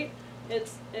evolutionary rate.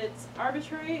 It's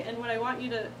arbitrary, and what I want you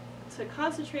to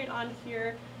concentrate on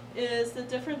here is the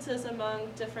differences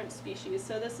among different species.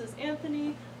 So this is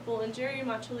Anthony, Bulengeri,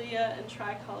 Machalia, and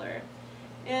tricolor.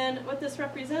 And what this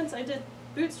represents, I did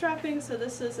bootstrapping, so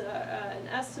this is an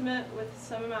estimate with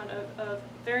some amount of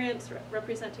variance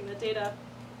representing the data.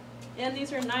 And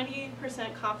these are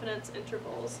 90% confidence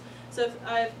intervals. So if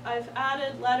I've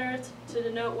added letters to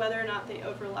denote whether or not they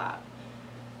overlap.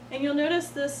 And you'll notice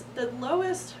the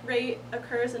lowest rate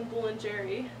occurs in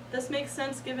Bulengeri. This makes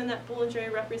sense given that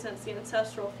Bulengeri represents the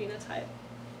ancestral phenotype.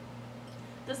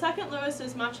 The second lowest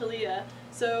is Machalia.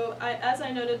 So as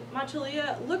I noted,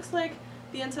 Machalia looks like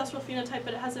the ancestral phenotype,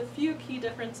 but it has a few key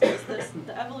differences.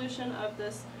 The evolution of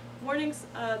this warnings,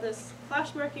 this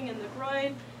flash marking in the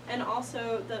groin, and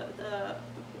also the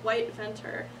white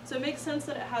venter. So it makes sense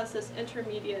that it has this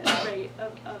intermediate rate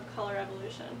of color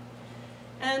evolution.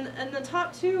 And the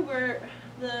top two were,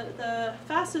 the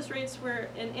fastest rates were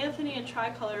in Anthony and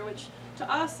tricolor, which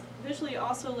to us visually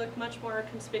also look much more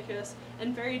conspicuous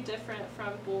and very different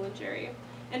from Bulengeri.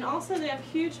 And also they have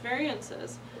huge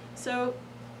variances. So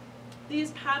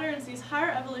these patterns, these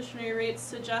higher evolutionary rates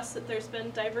suggest that there's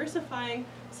been diversifying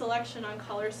selection on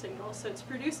color signals. So it's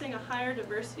producing a higher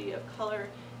diversity of color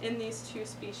in these two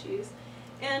species.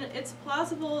 And it's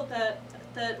plausible that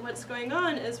what's going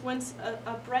on is once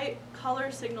a bright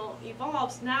color signal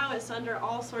evolves, now it's under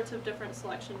all sorts of different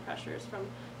selection pressures from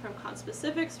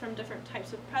conspecifics, from different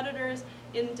types of predators,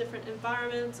 in different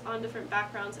environments, on different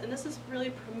backgrounds, and this is really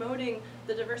promoting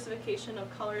the diversification of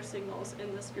color signals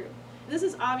in this group. This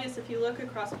is obvious if you look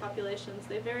across populations.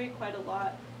 They vary quite a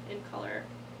lot in color.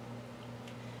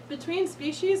 Between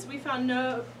species, we found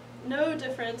no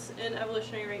difference in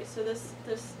evolutionary rates, so this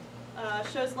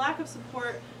shows lack of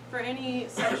support for any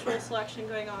sexual selection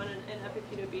going on in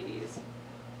Epipedobates.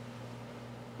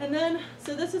 And then,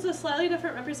 so this is a slightly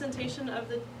different representation of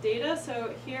the data.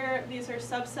 So here, these are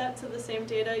subsets of the same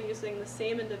data using the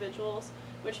same individuals,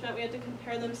 which meant we had to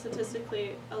compare them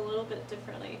statistically a little bit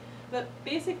differently. But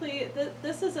basically,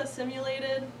 this is a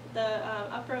simulated, the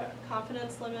upper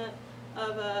confidence limit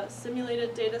of a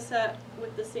simulated data set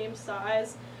with the same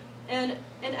size. And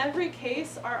in every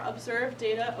case, our observed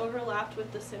data overlapped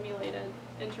with the simulated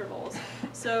intervals.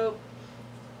 So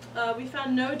we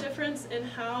found no difference in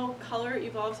how color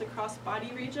evolves across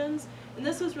body regions, and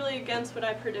this was really against what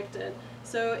I predicted.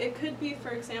 So it could be, for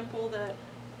example, that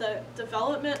the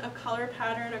development of color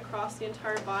pattern across the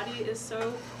entire body is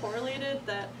so correlated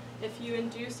that if you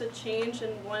induce a change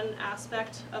in one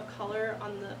aspect of color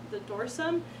on the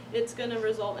dorsum, it's going to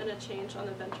result in a change on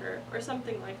the venter, or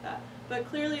something like that. But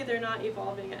clearly they're not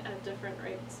evolving at different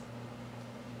rates.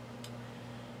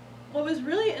 What was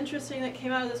really interesting that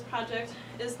came out of this project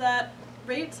is that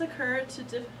rates appear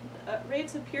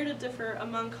to differ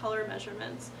among color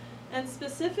measurements. And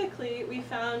specifically, we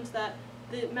found that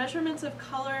the measurements of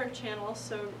color channels,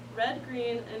 so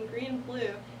red-green and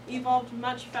green-blue, evolved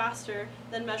much faster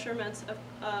than measurements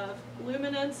of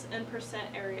luminance and percent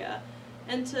area.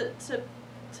 And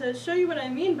to show you what I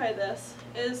mean by this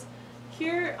is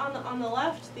here on the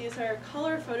left, these are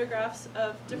color photographs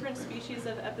of different species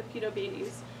of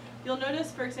Epipedobates. You'll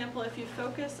notice, for example, if you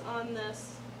focus on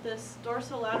this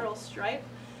dorsolateral stripe,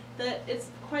 that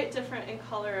it's quite different in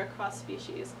color across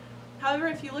species. However,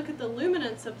 if you look at the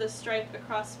luminance of this stripe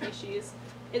across species,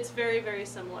 it's very, very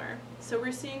similar. So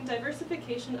we're seeing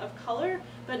diversification of color,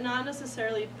 but not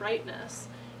necessarily brightness.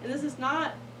 And this is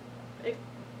not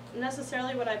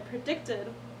necessarily what I predicted,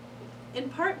 in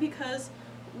part because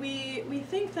we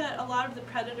think that a lot of the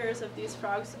predators of these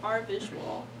frogs are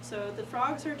visual. So the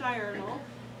frogs are diurnal,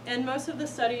 and most of the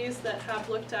studies that have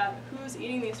looked at who's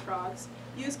eating these frogs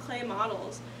use clay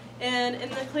models. And in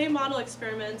the clay model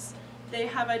experiments, they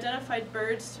have identified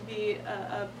birds to be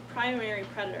a primary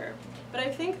predator. But I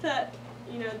think that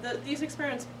these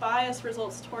experiments bias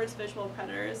results towards visual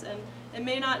predators, and it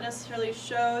may not necessarily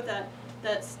show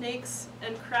that snakes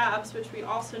and crabs, which we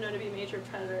also know to be major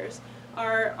predators,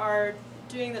 are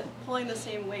pulling the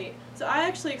same weight. So I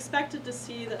actually expected to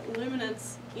see that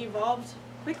luminance evolved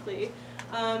quickly,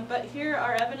 but here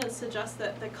our evidence suggests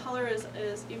that the color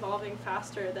is evolving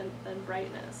faster than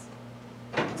brightness.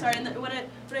 Sorry, and what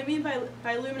I mean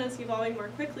by luminance evolving more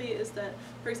quickly is that,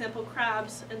 for example,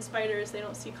 crabs and spiders, they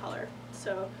don't see color.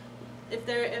 So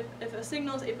if a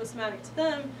signal is aposematic to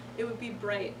them, it would be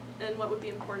bright, and what would be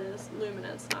important is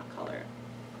luminance, not color.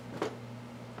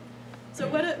 So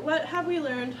what have we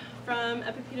learned from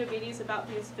Epipedobates about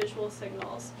these visual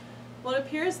signals? Well, it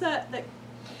appears that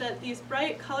these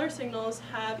bright color signals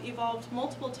have evolved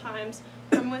multiple times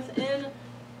from within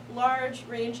large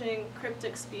ranging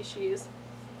cryptic species.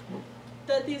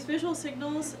 That these visual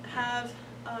signals have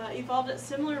evolved at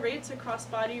similar rates across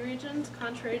body regions,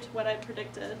 contrary to what I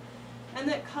predicted, and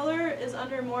that color is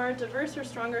under more diverse or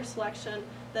stronger selection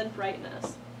than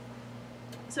brightness.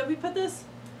 So if we put this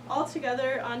all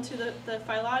together onto the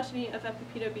phylogeny of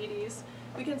Epipedobates,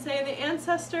 we can say the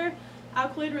ancestor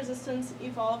alkaloid resistance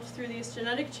evolved through these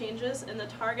genetic changes in the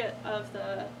target of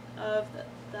the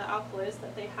alkaloids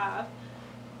that they have,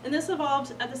 and this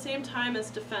evolved at the same time as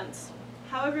defense.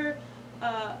 However,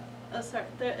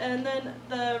 and then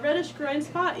the reddish groin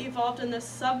spot evolved in this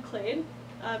subclade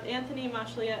of Anthony,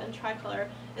 Machilia, and tricolor,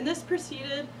 and this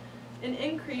preceded an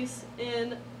increase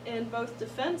in both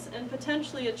defense and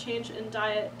potentially a change in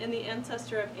diet in the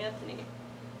ancestor of Anthony.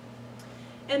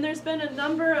 And there's been a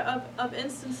number of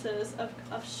instances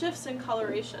of shifts in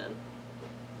coloration.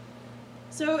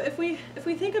 So if we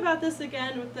think about this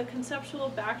again with the conceptual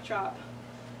backdrop,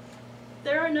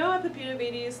 there are no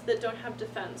Epipedobates that don't have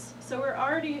defense. So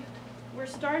we're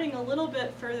starting a little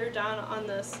bit further down on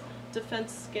this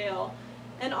defense scale,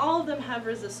 and all of them have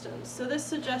resistance. So this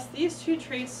suggests these two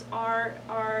traits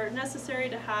are necessary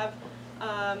to have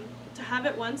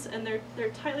at once, and they're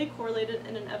tightly correlated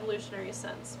in an evolutionary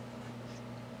sense.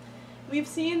 We've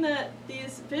seen that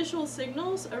these visual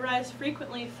signals arise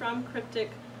frequently from cryptic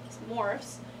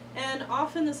morphs, and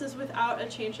often this is without a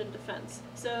change in defense.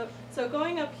 So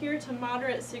going up here to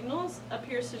moderate signals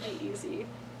appears to be easy.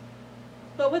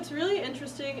 But what's really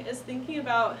interesting is thinking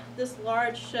about this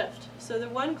large shift. So the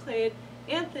one clade,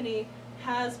 Anthony,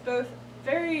 has both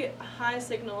very high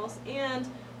signals and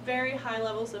very high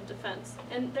levels of defense.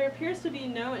 And there appears to be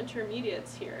no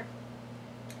intermediates here.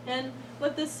 And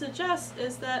what this suggests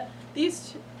is that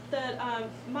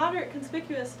moderate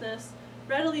conspicuousness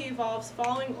readily evolves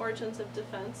following origins of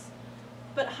defense,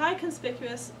 but high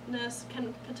conspicuousness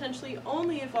can potentially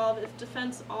only evolve if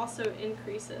defense also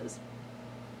increases.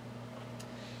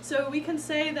 So we can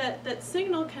say that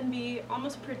signal can be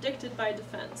almost predicted by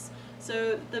defense.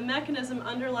 So the mechanism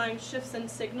underlying shifts in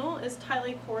signal is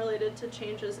tightly correlated to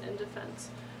changes in defense,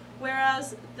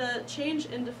 whereas the change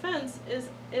in defense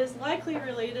is likely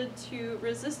related to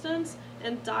resistance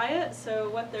and diet, so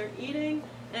what they're eating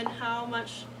and how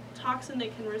much toxin they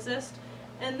can resist,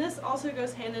 and this also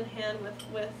goes hand in hand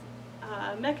with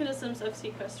mechanisms of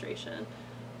sequestration,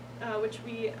 which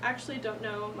we actually don't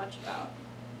know much about.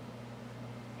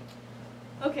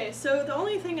 Okay, so the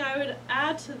only thing I would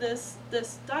add to this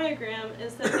diagram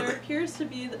is that there appears to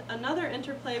be another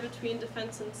interplay between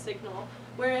defense and signal,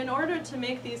 where in order to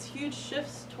make these huge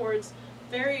shifts towards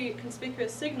very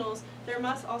conspicuous signals, there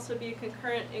must also be a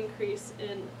concurrent increase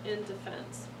in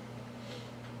defense.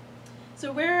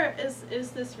 So where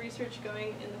is this research going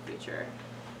in the future?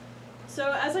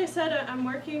 So as I said, I'm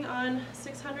working on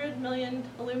 600 million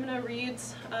Illumina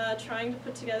reads, trying to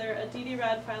put together a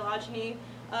DD-RAD phylogeny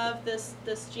of this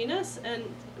genus and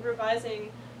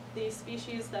revising the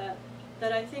species that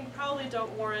I think probably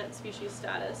don't warrant species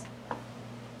status.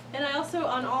 And I also,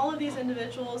 on all of these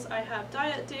individuals, I have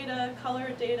diet data,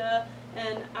 color data,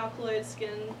 and alkaloid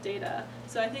skin data.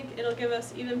 So I think it'll give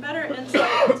us even better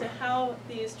insight into how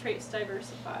these traits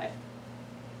diversify.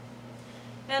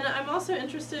 And I'm also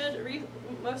interested,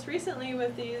 most recently,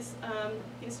 with these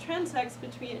transects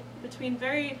between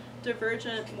very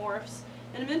divergent morphs.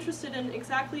 And I'm interested in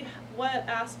exactly what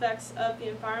aspects of the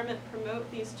environment promote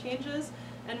these changes,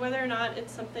 and whether or not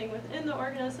it's something within the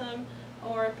organism,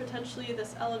 or potentially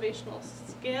this elevational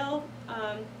scale,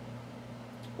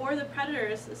 or the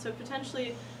predators. So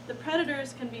potentially the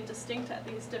predators can be distinct at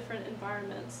these different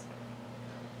environments.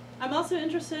 I'm also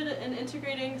interested in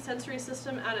integrating sensory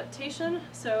system adaptation.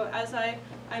 So as I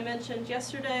mentioned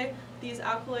yesterday, these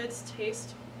alkaloids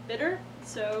taste bitter.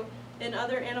 So in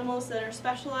other animals that are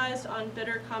specialized on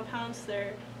bitter compounds,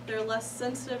 they're less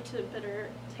sensitive to bitter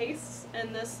tastes,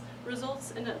 and this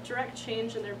results in a direct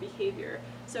change in their behavior.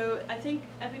 So I think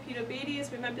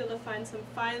Epipedobates, we might be able to find some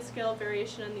fine-scale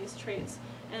variation in these traits,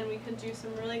 and we could do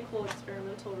some really cool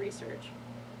experimental research.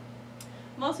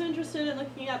 I'm also interested in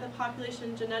looking at the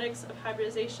population genetics of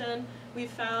hybridization. We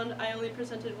found, I only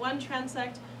presented one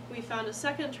transect. We found a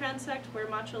second transect where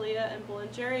Machalia and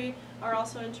Bolingeri are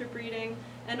also interbreeding,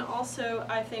 and also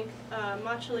I think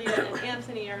Machalia and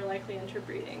Anthony are likely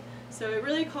interbreeding. So it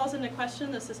really calls into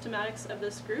question the systematics of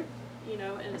this group, you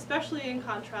know, and especially in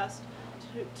contrast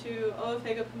to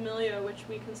Oophagopomilia, which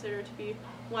we consider to be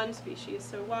one species.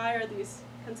 So why are these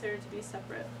considered to be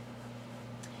separate?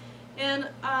 And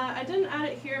I didn't add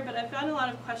it here, but I've gotten a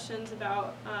lot of questions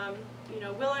about, you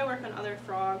know, will I work on other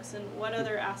frogs, and what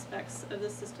other aspects of the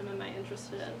system am I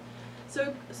interested in?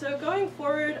 So going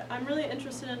forward, I'm really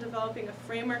interested in developing a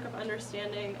framework of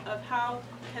understanding of how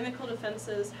chemical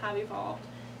defenses have evolved.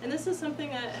 And this is something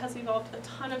that has evolved a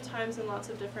ton of times in lots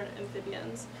of different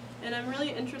amphibians. And I'm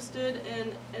really interested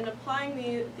in applying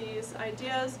these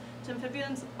ideas to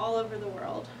amphibians all over the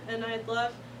world. And I'd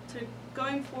love to,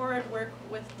 going forward, work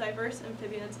with diverse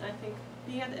amphibians, and I think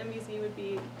being at the MVZ would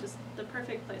be just the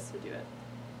perfect place to do it.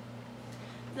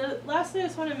 The last thing I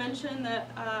just want to mention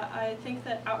that I think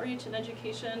that outreach and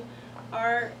education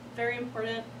are very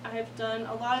important. I've done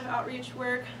a lot of outreach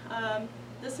work.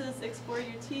 This is Explore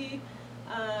UT.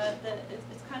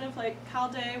 It's kind of like Cal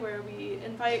Day, where we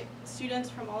invite students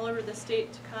from all over the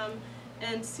state to come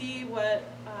and see what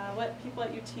people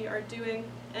at UT are doing.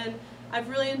 And I've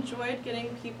really enjoyed getting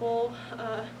people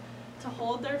to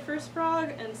hold their first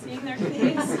frog and seeing their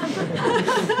face.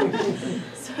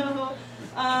 So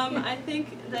I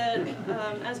think that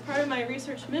as part of my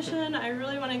research mission, I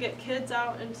really want to get kids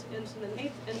out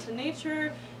into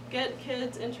nature, get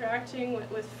kids interacting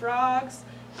with frogs,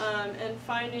 and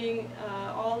finding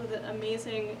all of the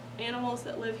amazing animals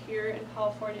that live here in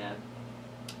California.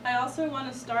 I also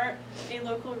want to start a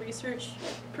local research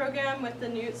program with the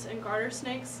newts and garter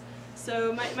snakes.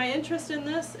 So my interest in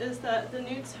this is that the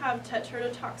newts have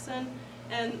tetrodotoxin,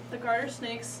 and the garter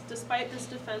snakes, despite this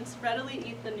defense, readily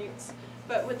eat the newts.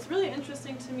 But what's really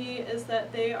interesting to me is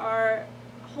that they are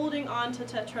holding on to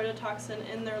tetrodotoxin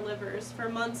in their livers for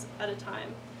months at a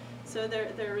time. So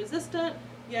they're resistant,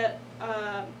 yet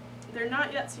they're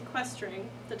not yet sequestering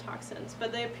the toxins,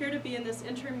 but they appear to be in this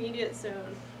intermediate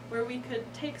zone where we could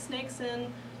take snakes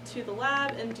in to the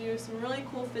lab and do some really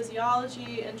cool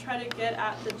physiology and try to get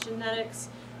at the genetics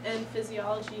and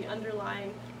physiology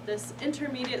underlying this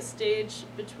intermediate stage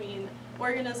between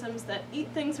organisms that eat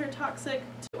things that are toxic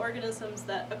to organisms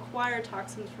that acquire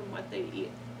toxins from what they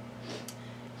eat.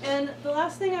 And the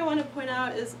last thing I want to point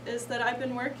out is that I've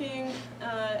been working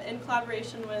in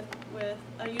collaboration with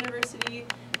a university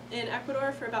in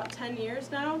Ecuador for about 10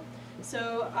 years now.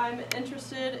 So I'm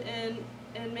interested in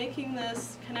making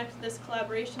this, connect this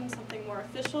collaboration something more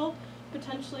official,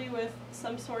 potentially with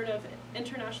some sort of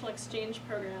international exchange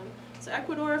program. So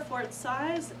Ecuador, for its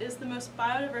size, is the most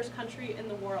biodiverse country in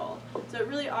the world. So it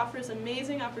really offers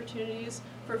amazing opportunities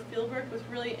for fieldwork with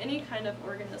really any kind of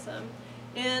organism.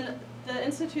 And the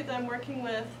institute that I'm working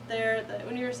with there, the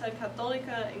Universidad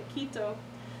Católica in Quito,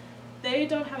 they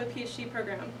don't have a PhD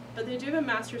program, but they do have a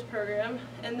master's program,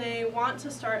 and they want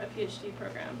to start a PhD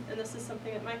program. And this is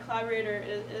something that my collaborator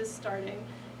is starting.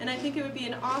 And I think it would be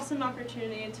an awesome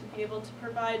opportunity to be able to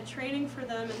provide training for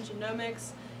them in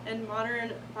genomics and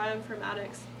modern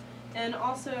bioinformatics, and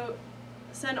also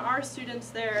send our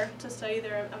students there to study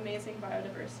their amazing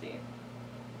biodiversity.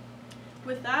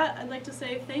 With that, I'd like to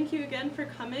say thank you again for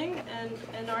coming,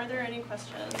 and are there any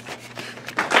questions?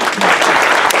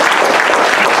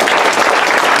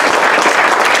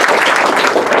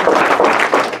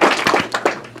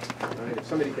 If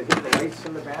somebody could hit the lights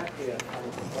in the back, yeah.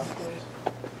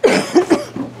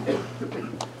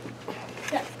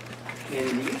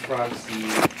 Can these frogs see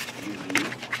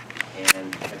UV?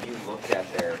 And have you looked at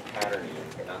their patterning?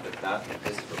 Not that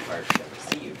this is required for them to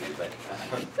see UV, but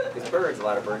because a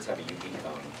lot of birds have a UV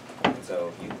cone.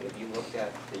 So have you looked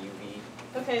at the UV?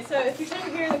 Okay, so if you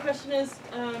didn't hear, the question is,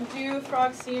 do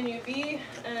frogs see in UV,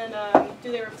 and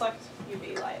do they reflect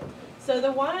UV light? So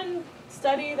the one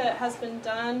study that has been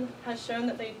done has shown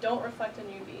that they don't reflect in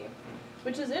UV,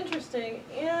 which is interesting.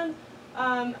 And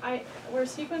we're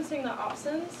sequencing the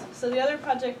opsins. So the other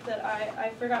project that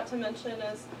I forgot to mention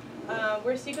is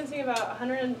we're sequencing about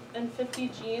 150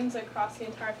 genes across the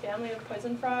entire family of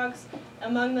poison frogs.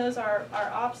 Among those are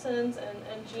opsins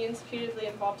and genes putatively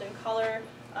involved in color,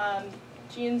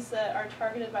 genes that are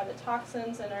targeted by the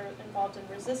toxins and are involved in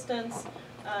resistance,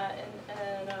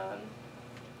 and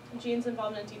genes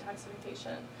involved in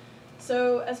detoxification.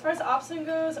 So as far as opsin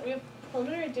goes, we have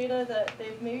preliminary data that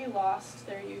they've maybe lost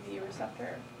their UV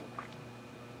receptor.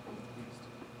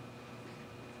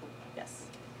 Yes.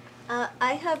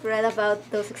 I have read about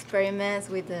those experiments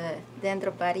with the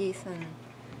dendrobates and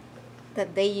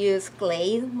that they use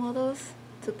clade models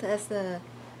to test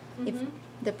if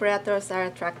the predators are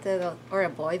attracted or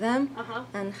avoid them.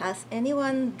 And has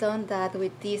anyone done that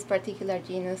with this particular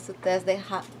genus to test the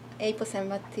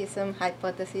aposematism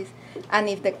hypothesis and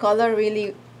if the color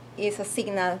really is a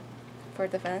signal for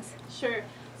defense? Sure.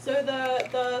 So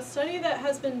the study that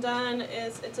has been done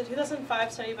it's a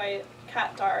 2005 study by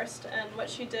Kat Darst, and what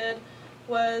she did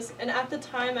was, and at the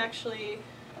time actually,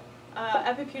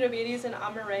 Epipedobates and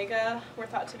Amarega were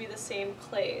thought to be the same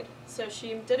clade. So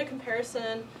she did a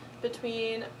comparison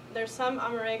between, there's some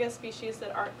Amarega species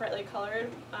that aren't brightly colored,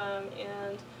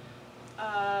 and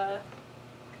I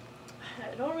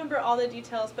don't remember all the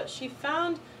details, but she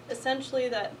found essentially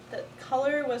that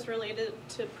color was related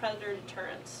to predator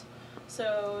deterrence.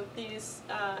 So these,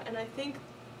 and I think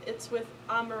it's with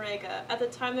Amarega. At the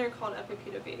time they were called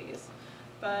Epipedobates,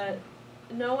 but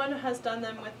no one has done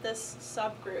them with this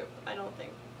subgroup, I don't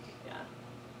think. Yeah.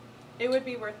 It would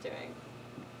be worth doing.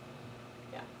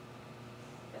 Yeah.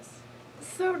 Yes.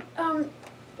 So,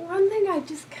 one thing I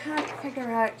just can't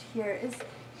figure out here is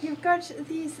you've got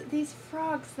these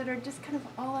frogs that are just kind of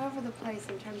all over the place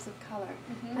in terms of color,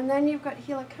 and then you've got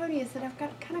heliconias that have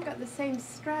got the same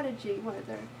strategy where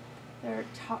they're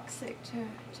toxic to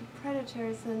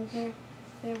predators and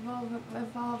they've all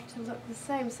evolved to look the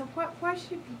same. So why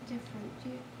should it be different? Do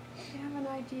you have an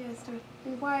idea as to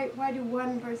why do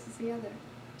one versus the other?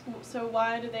 So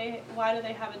why do they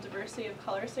have a diversity of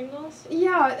color signals?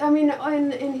 Yeah, I mean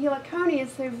in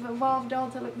heliconias they've evolved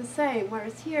all to look the same,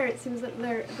 whereas here it seems that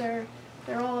they're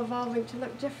all evolving to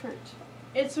look different.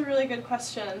 It's a really good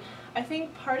question. I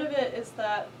think part of it is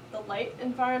that the light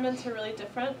environments are really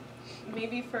different.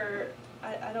 Maybe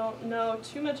I don't know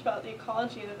too much about the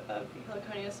ecology of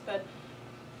heliconias, but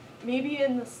maybe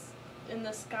in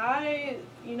the sky,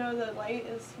 you know, the light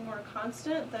is more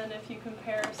constant than if you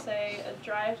compare, say, a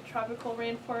dry tropical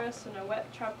rainforest and a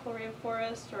wet tropical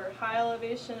rainforest, or high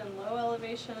elevation and low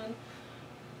elevation.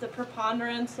 The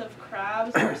preponderance of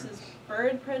crabs versus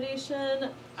bird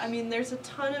predation. I mean, there's a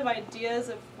ton of ideas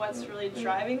of what's really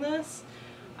driving this.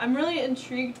 I'm really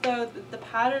intrigued, though, that the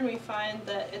pattern we find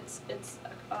that it's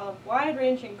a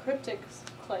wide-ranging cryptic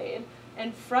clade,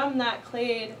 and from that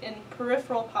clade in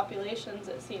peripheral populations,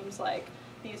 it seems like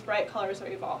these bright colors are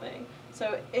evolving.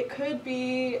 So it could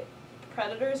be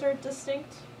predators are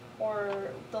distinct,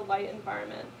 or the light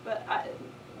environment, but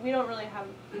we don't really have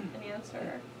an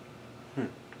answer. Yeah.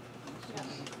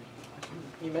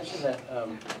 You mentioned that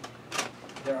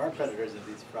there are predators of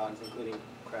these frogs, including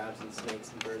crabs and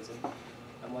snakes and birds, and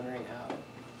I'm wondering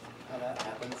how that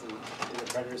happens, and do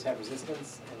the predators have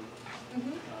resistance,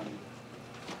 and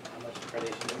how much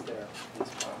predation is there in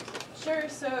these frogs? Sure.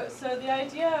 So the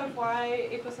idea of why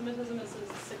aposematism is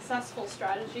a successful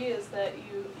strategy is that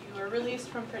you are released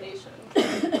from predation.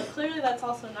 But clearly that's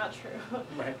also not true.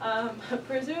 Right.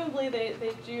 Presumably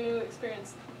they do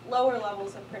experience lower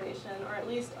levels of predation, or at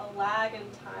least a lag in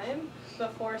time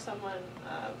before someone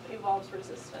evolves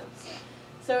resistance.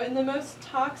 So in the most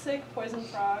toxic poison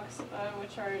frogs,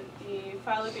 which are the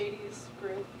Epipedobates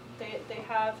group, they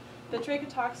have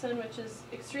batrachotoxin, which is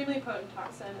extremely potent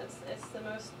toxin. It's the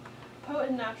most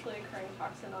potent naturally occurring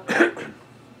toxin on Earth.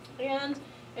 And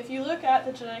if you look at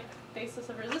the genetic basis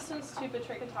of resistance to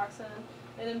batrachotoxin,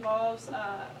 it involves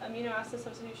amino acid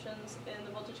substitutions in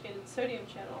the voltage-gated sodium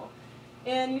channel.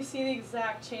 And you see the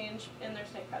exact change in their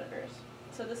snake predators.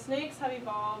 So the snakes have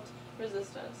evolved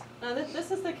resistance. Now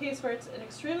this is the case where it's an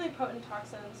extremely potent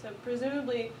toxin, so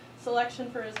presumably selection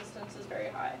for resistance is very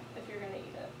high if you're going to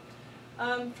eat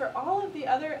it. For all of the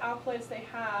other alkaloids they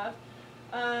have,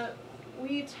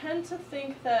 we tend to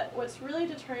think that what's really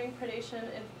deterring predation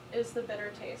is the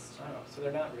bitter taste. Oh, so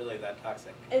they're not really that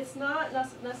toxic. It's not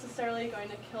necessarily going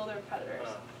to kill their predators,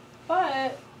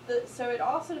 but so it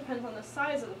also depends on the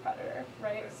size of the predator,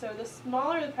 right? So the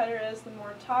smaller the predator is, the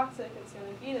more toxic it's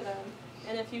going to be to them.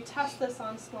 And if you test this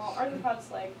on small arthropods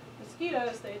like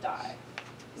mosquitoes, they die.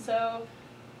 So,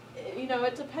 you know,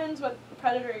 it depends what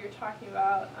predator you're talking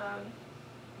about.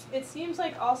 It seems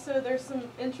like also there's some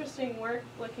interesting work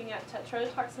looking at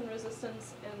tetrodotoxin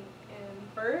resistance in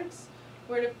birds,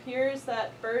 where it appears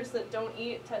that birds that don't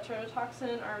eat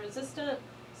tetrodotoxin are resistant.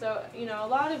 So, you know, a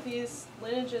lot of these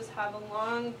lineages have a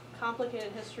long,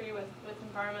 complicated history with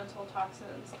environmental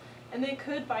toxins, and they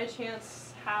could, by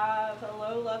chance, have a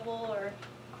low level or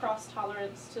cross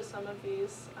tolerance to some of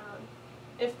these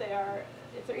if they're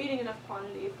eating enough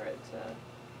quantity for it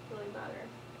really matter.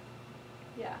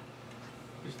 Yeah.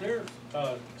 Is there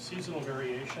seasonal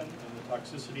variation in the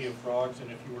toxicity of frogs,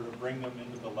 and if you were to bring them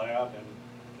into the lab and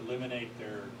eliminate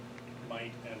their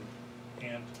mite and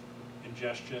ant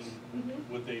ingestion,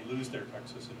 would they lose their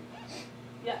toxicity?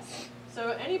 Yes.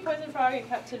 So any poison frog in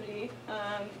captivity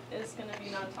is going to be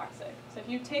non-toxic. So if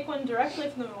you take one directly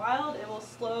from the wild, it will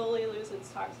slowly lose its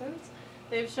toxins.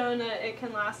 They've shown that it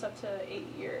can last up to 8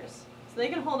 years. So they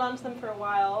can hold on to them for a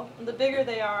while. And the bigger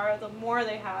they are, the more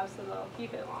they have, so they'll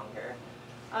keep it longer.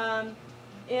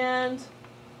 And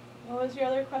what was your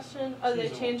other question? Oh, they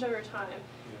change over time.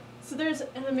 So there's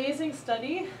an amazing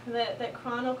study that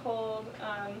chronicled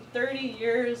 30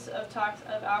 years of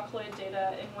alkaloid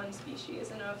data in one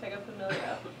species, in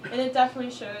Epipedobates, and it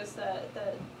definitely shows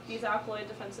that these alkaloid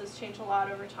defenses change a lot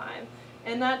over time.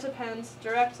 And that depends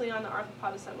directly on the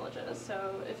arthropod assemblages.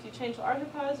 So if you change the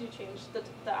arthropods, you change the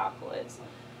alkaloids.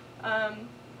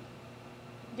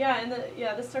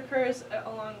 This occurs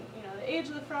along the age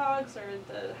of the frogs or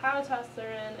the habitats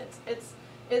they're in.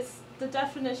 It's the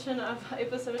definition of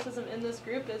aposematism in this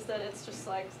group is that it's just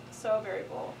like so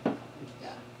variable.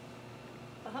 Yeah.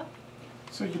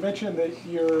 So you mentioned that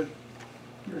you're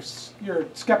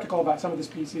skeptical about some of the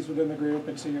species within the group,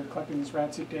 and so you're collecting this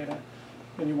rat seed data,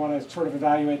 and you want to sort of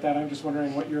evaluate that. I'm just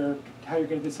wondering how you're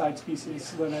going to decide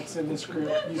species limits in this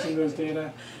group using those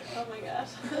data. Oh my gosh.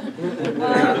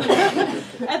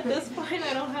 At this point,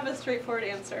 I don't have a straightforward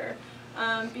answer.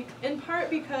 In part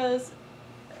because,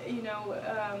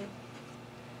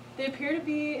 they appear to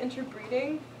be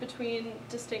interbreeding between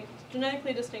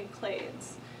genetically distinct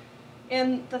clades.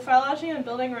 And the phylogeny I'm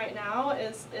building right now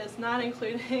is not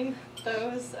including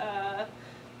those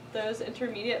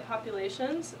intermediate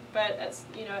populations, but at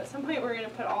some point we're going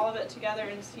to put all of it together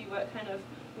and see what kind of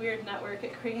weird network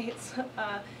it creates.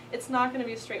 It's not going to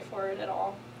be straightforward at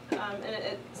all,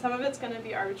 and some of it's going to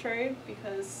be arbitrary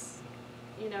because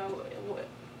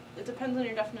it depends on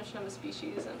your definition of a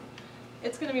species, and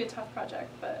it's going to be a tough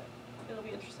project, but it'll be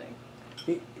interesting.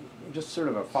 Just sort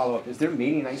of a follow-up, is there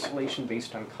mating isolation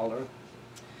based on color?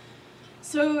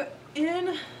 So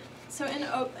in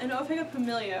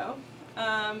Epipedobates,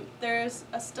 there's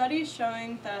a study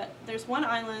showing that there's one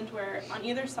island where on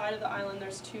either side of the island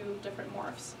there's 2 different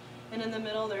morphs, and in the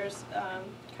middle there's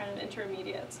kind of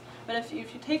intermediates. But if you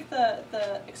take the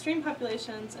extreme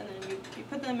populations and then you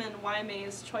put them in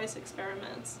Y-maze choice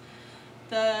experiments,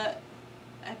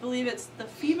 I believe it's the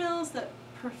females that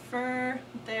prefer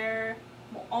their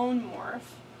own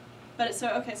morph. But it's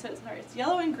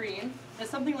yellow and green.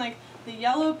 It's something like the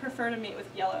yellow prefer to mate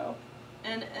with yellow,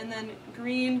 and then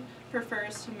green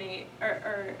prefers to mate,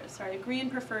 green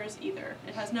prefers either.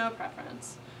 It has no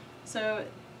preference. So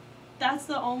that's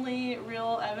the only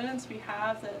real evidence we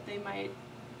have that they might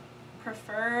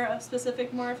prefer a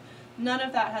specific morph. None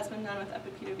of that has been done with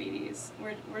Epipedobates.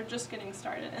 We're just getting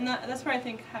started, and that's where I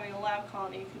think having a lab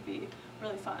colony could be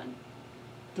really fun.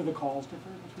 Do the calls differ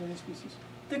between the species?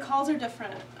 The calls are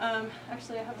different.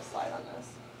 Actually, I have a slide on this.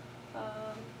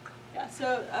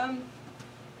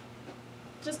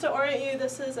 Just to orient you,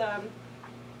 this is a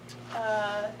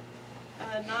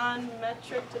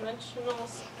non-metric dimensional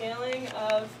scaling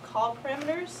of call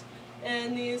parameters,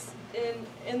 and these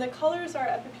in the colors are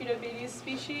Epipedobates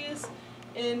species.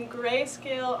 In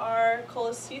grayscale are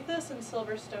Colocethus and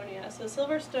Silverstonia. So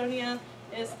Silverstonia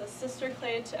is the sister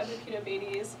clade to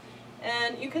Epipedobates.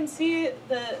 And you can see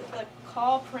the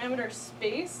call parameter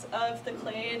space of the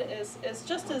clade is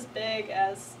just as big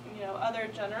as other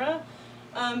genera.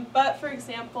 But for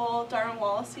example,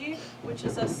 Darwin-Wallacei, which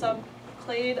is a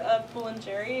subclade of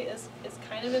Boulangeri, is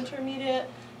kind of intermediate.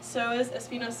 So is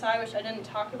Espinosae, which I didn't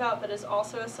talk about, but is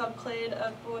also a subclade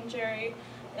of Boulangeri.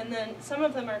 And then some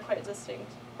of them are quite distinct,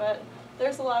 but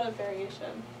there's a lot of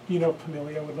variation. Do you know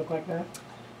Pamilia would look like that?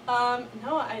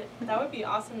 No, that would be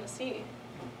awesome to see.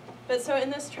 But so in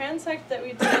this transect that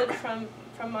we did from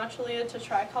Mochilia to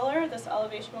tricolor, this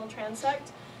elevational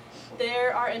transect,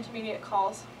 there are intermediate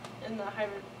calls in the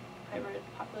hybrid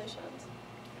populations.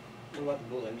 What about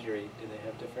the Boulangeri? Do they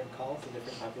have different calls and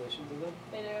different populations of them?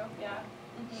 They do, yeah.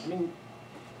 Mm-hmm. I mean,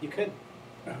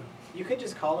 you could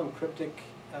just call them cryptic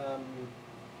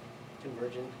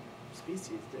convergent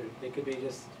species. They could be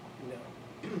just,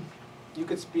 you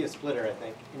could be a splitter, I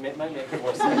think. It might make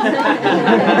more sense. It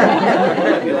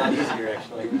might be a lot easier,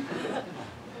 actually.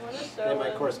 They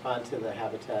might correspond to the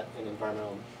habitat and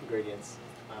environmental gradients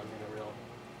in a real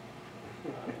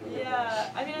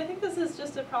yeah, I mean, I think this is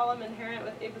just a problem inherent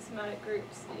with aposematic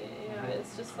groups.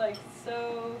 It's just like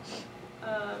so,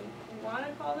 you want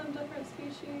to call them different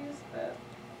species, but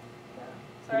yeah.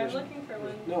 Sorry, I'm looking for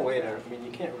one. No way to,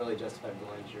 you can't really justify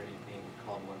Boulangeri being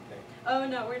called one thing. Oh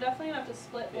no, we're definitely gonna have to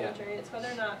split Yeah. Bulgari. It's whether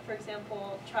or not, for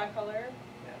example, tricolor.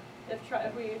 Yeah.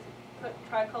 If we put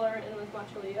tricolor in with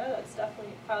Mochilia, that's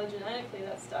definitely, phylogenetically,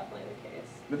 that's definitely the case.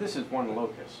 But this is one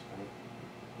locus, right?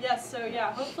 Yes, so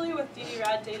yeah, hopefully with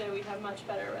DD-RAD data we have much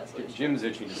better resolution. Jim's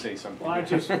itching to say something. Well, I'm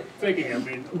just thinking, I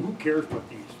mean, who cares what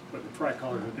the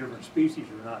tricolors of different species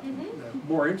or not? The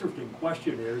more interesting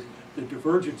question is the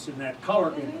divergence in that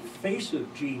color in the face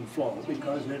of gene flow,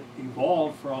 because it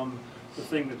evolved from the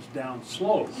thing that's down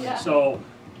slope. Yeah. And so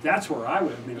that's where I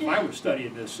would, I mean, if I was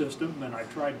studying this system, and I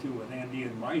tried to with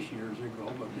Andean mice years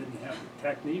ago, but didn't have the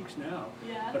techniques now.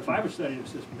 Yeah. But if I was studying the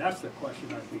system, that's the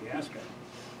question I'd be asking.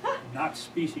 Not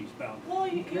species bound. Well,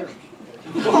 Who you cares?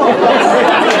 Bingo.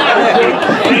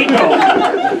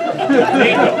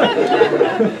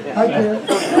 I do.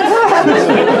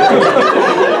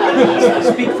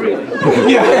 Speak freely.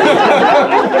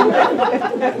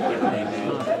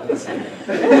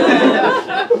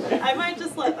 I might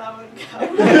just let that one go.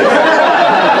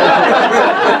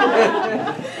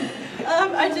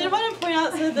 I did want to point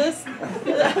out, so this,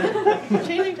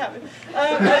 changing topic.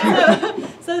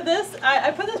 So this,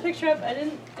 I put this picture up, I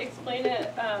didn't explain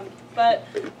it, but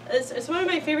it's one of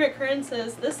my favorite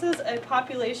occurrences. This is a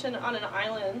population on an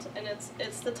island, and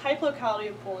it's the type locality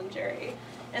of bull and jerry.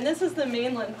 And this is the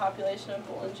mainland population of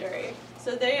bull and jerry.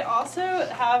 So they also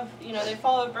have, you know, they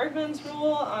follow Bergman's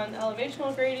rule on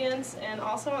elevational gradients, and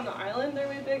also on the island they're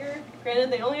way bigger. Granted,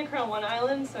 they only occur on one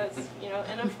island, so it's, you know,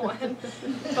 N of 1.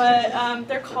 But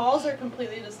their calls are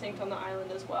completely distinct on the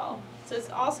island as well. So it's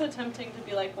also tempting to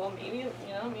be like, well, maybe,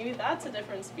 you know, maybe that's a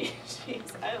different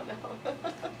species. I don't know.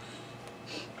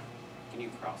 Can you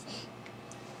cross them?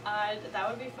 That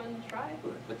would be fun to try.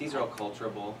 But these are all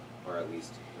culturable, or at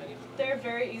least many of them. They're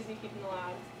very easy to keep in the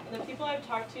lab. And the people I've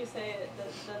talked to say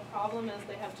that the problem is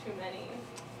they have too many,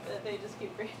 that they just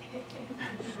keep breeding.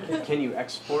 Can you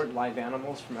export live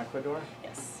animals from Ecuador?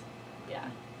 Yes. Yeah.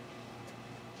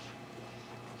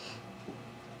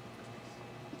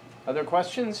 Other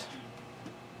questions?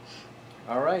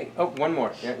 All right. Oh, one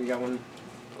more. Yeah, you got one?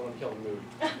 I want to kill the mood.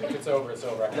 If it's over, it's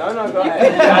over. No, go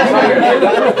ahead. That's all you're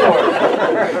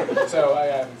here for. So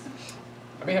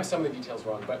I may have some of the details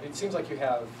wrong, but it seems like you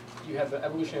have the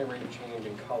evolutionary rate of change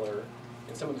in color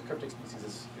in some of the cryptic species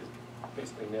is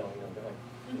basically nil. You know, they're like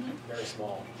very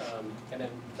small. And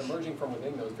then emerging from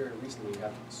within those very recently, you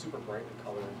have super brightly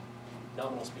colored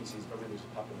nominal species, but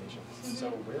reduced populations.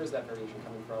 So where is that variation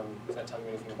coming from? Does that tell you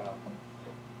anything about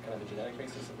kind of the genetic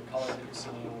basis of the color that you're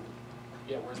seeing?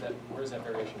 Yeah, where's that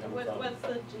variation coming from? What's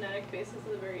the genetic basis of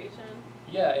the variation?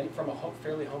 Yeah, and from a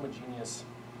fairly homogeneous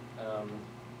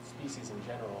species in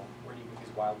general, where do you get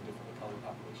these wildly differently colored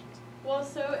populations? Well,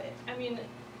 so, I mean,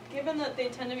 given that they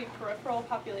tend to be peripheral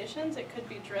populations, it could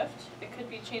be drift, it could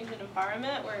be change in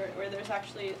environment where there's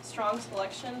actually strong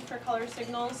selection for color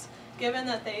signals, given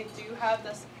that they do have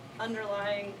this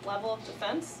underlying level of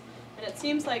defense. And it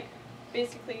seems like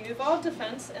basically you evolve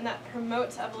defense, and that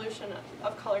promotes evolution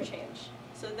of color change.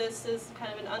 So this is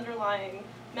kind of an underlying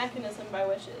mechanism by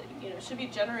which it should be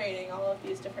generating all of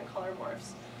these different color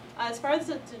morphs. As far as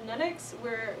the genetics,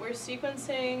 we're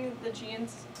sequencing the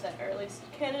genes that are at least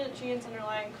candidate genes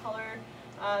underlying color.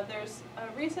 There's a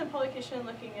recent publication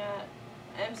looking at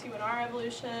MC1R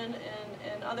evolution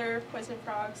in other poison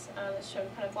frogs that's shown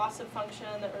kind of loss of function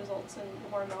that results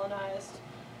in more melanized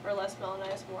or less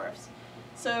melanized morphs.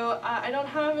 So I don't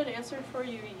have an answer for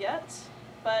you yet,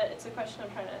 but it's a question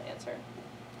I'm trying to answer.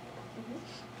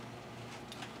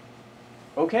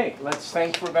 Okay, let's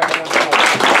thank Rebecca once more.